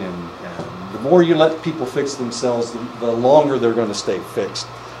line. And the more you let people fix themselves, the longer they're going to stay fixed.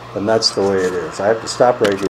 And that's the way it is. I have to stop right here.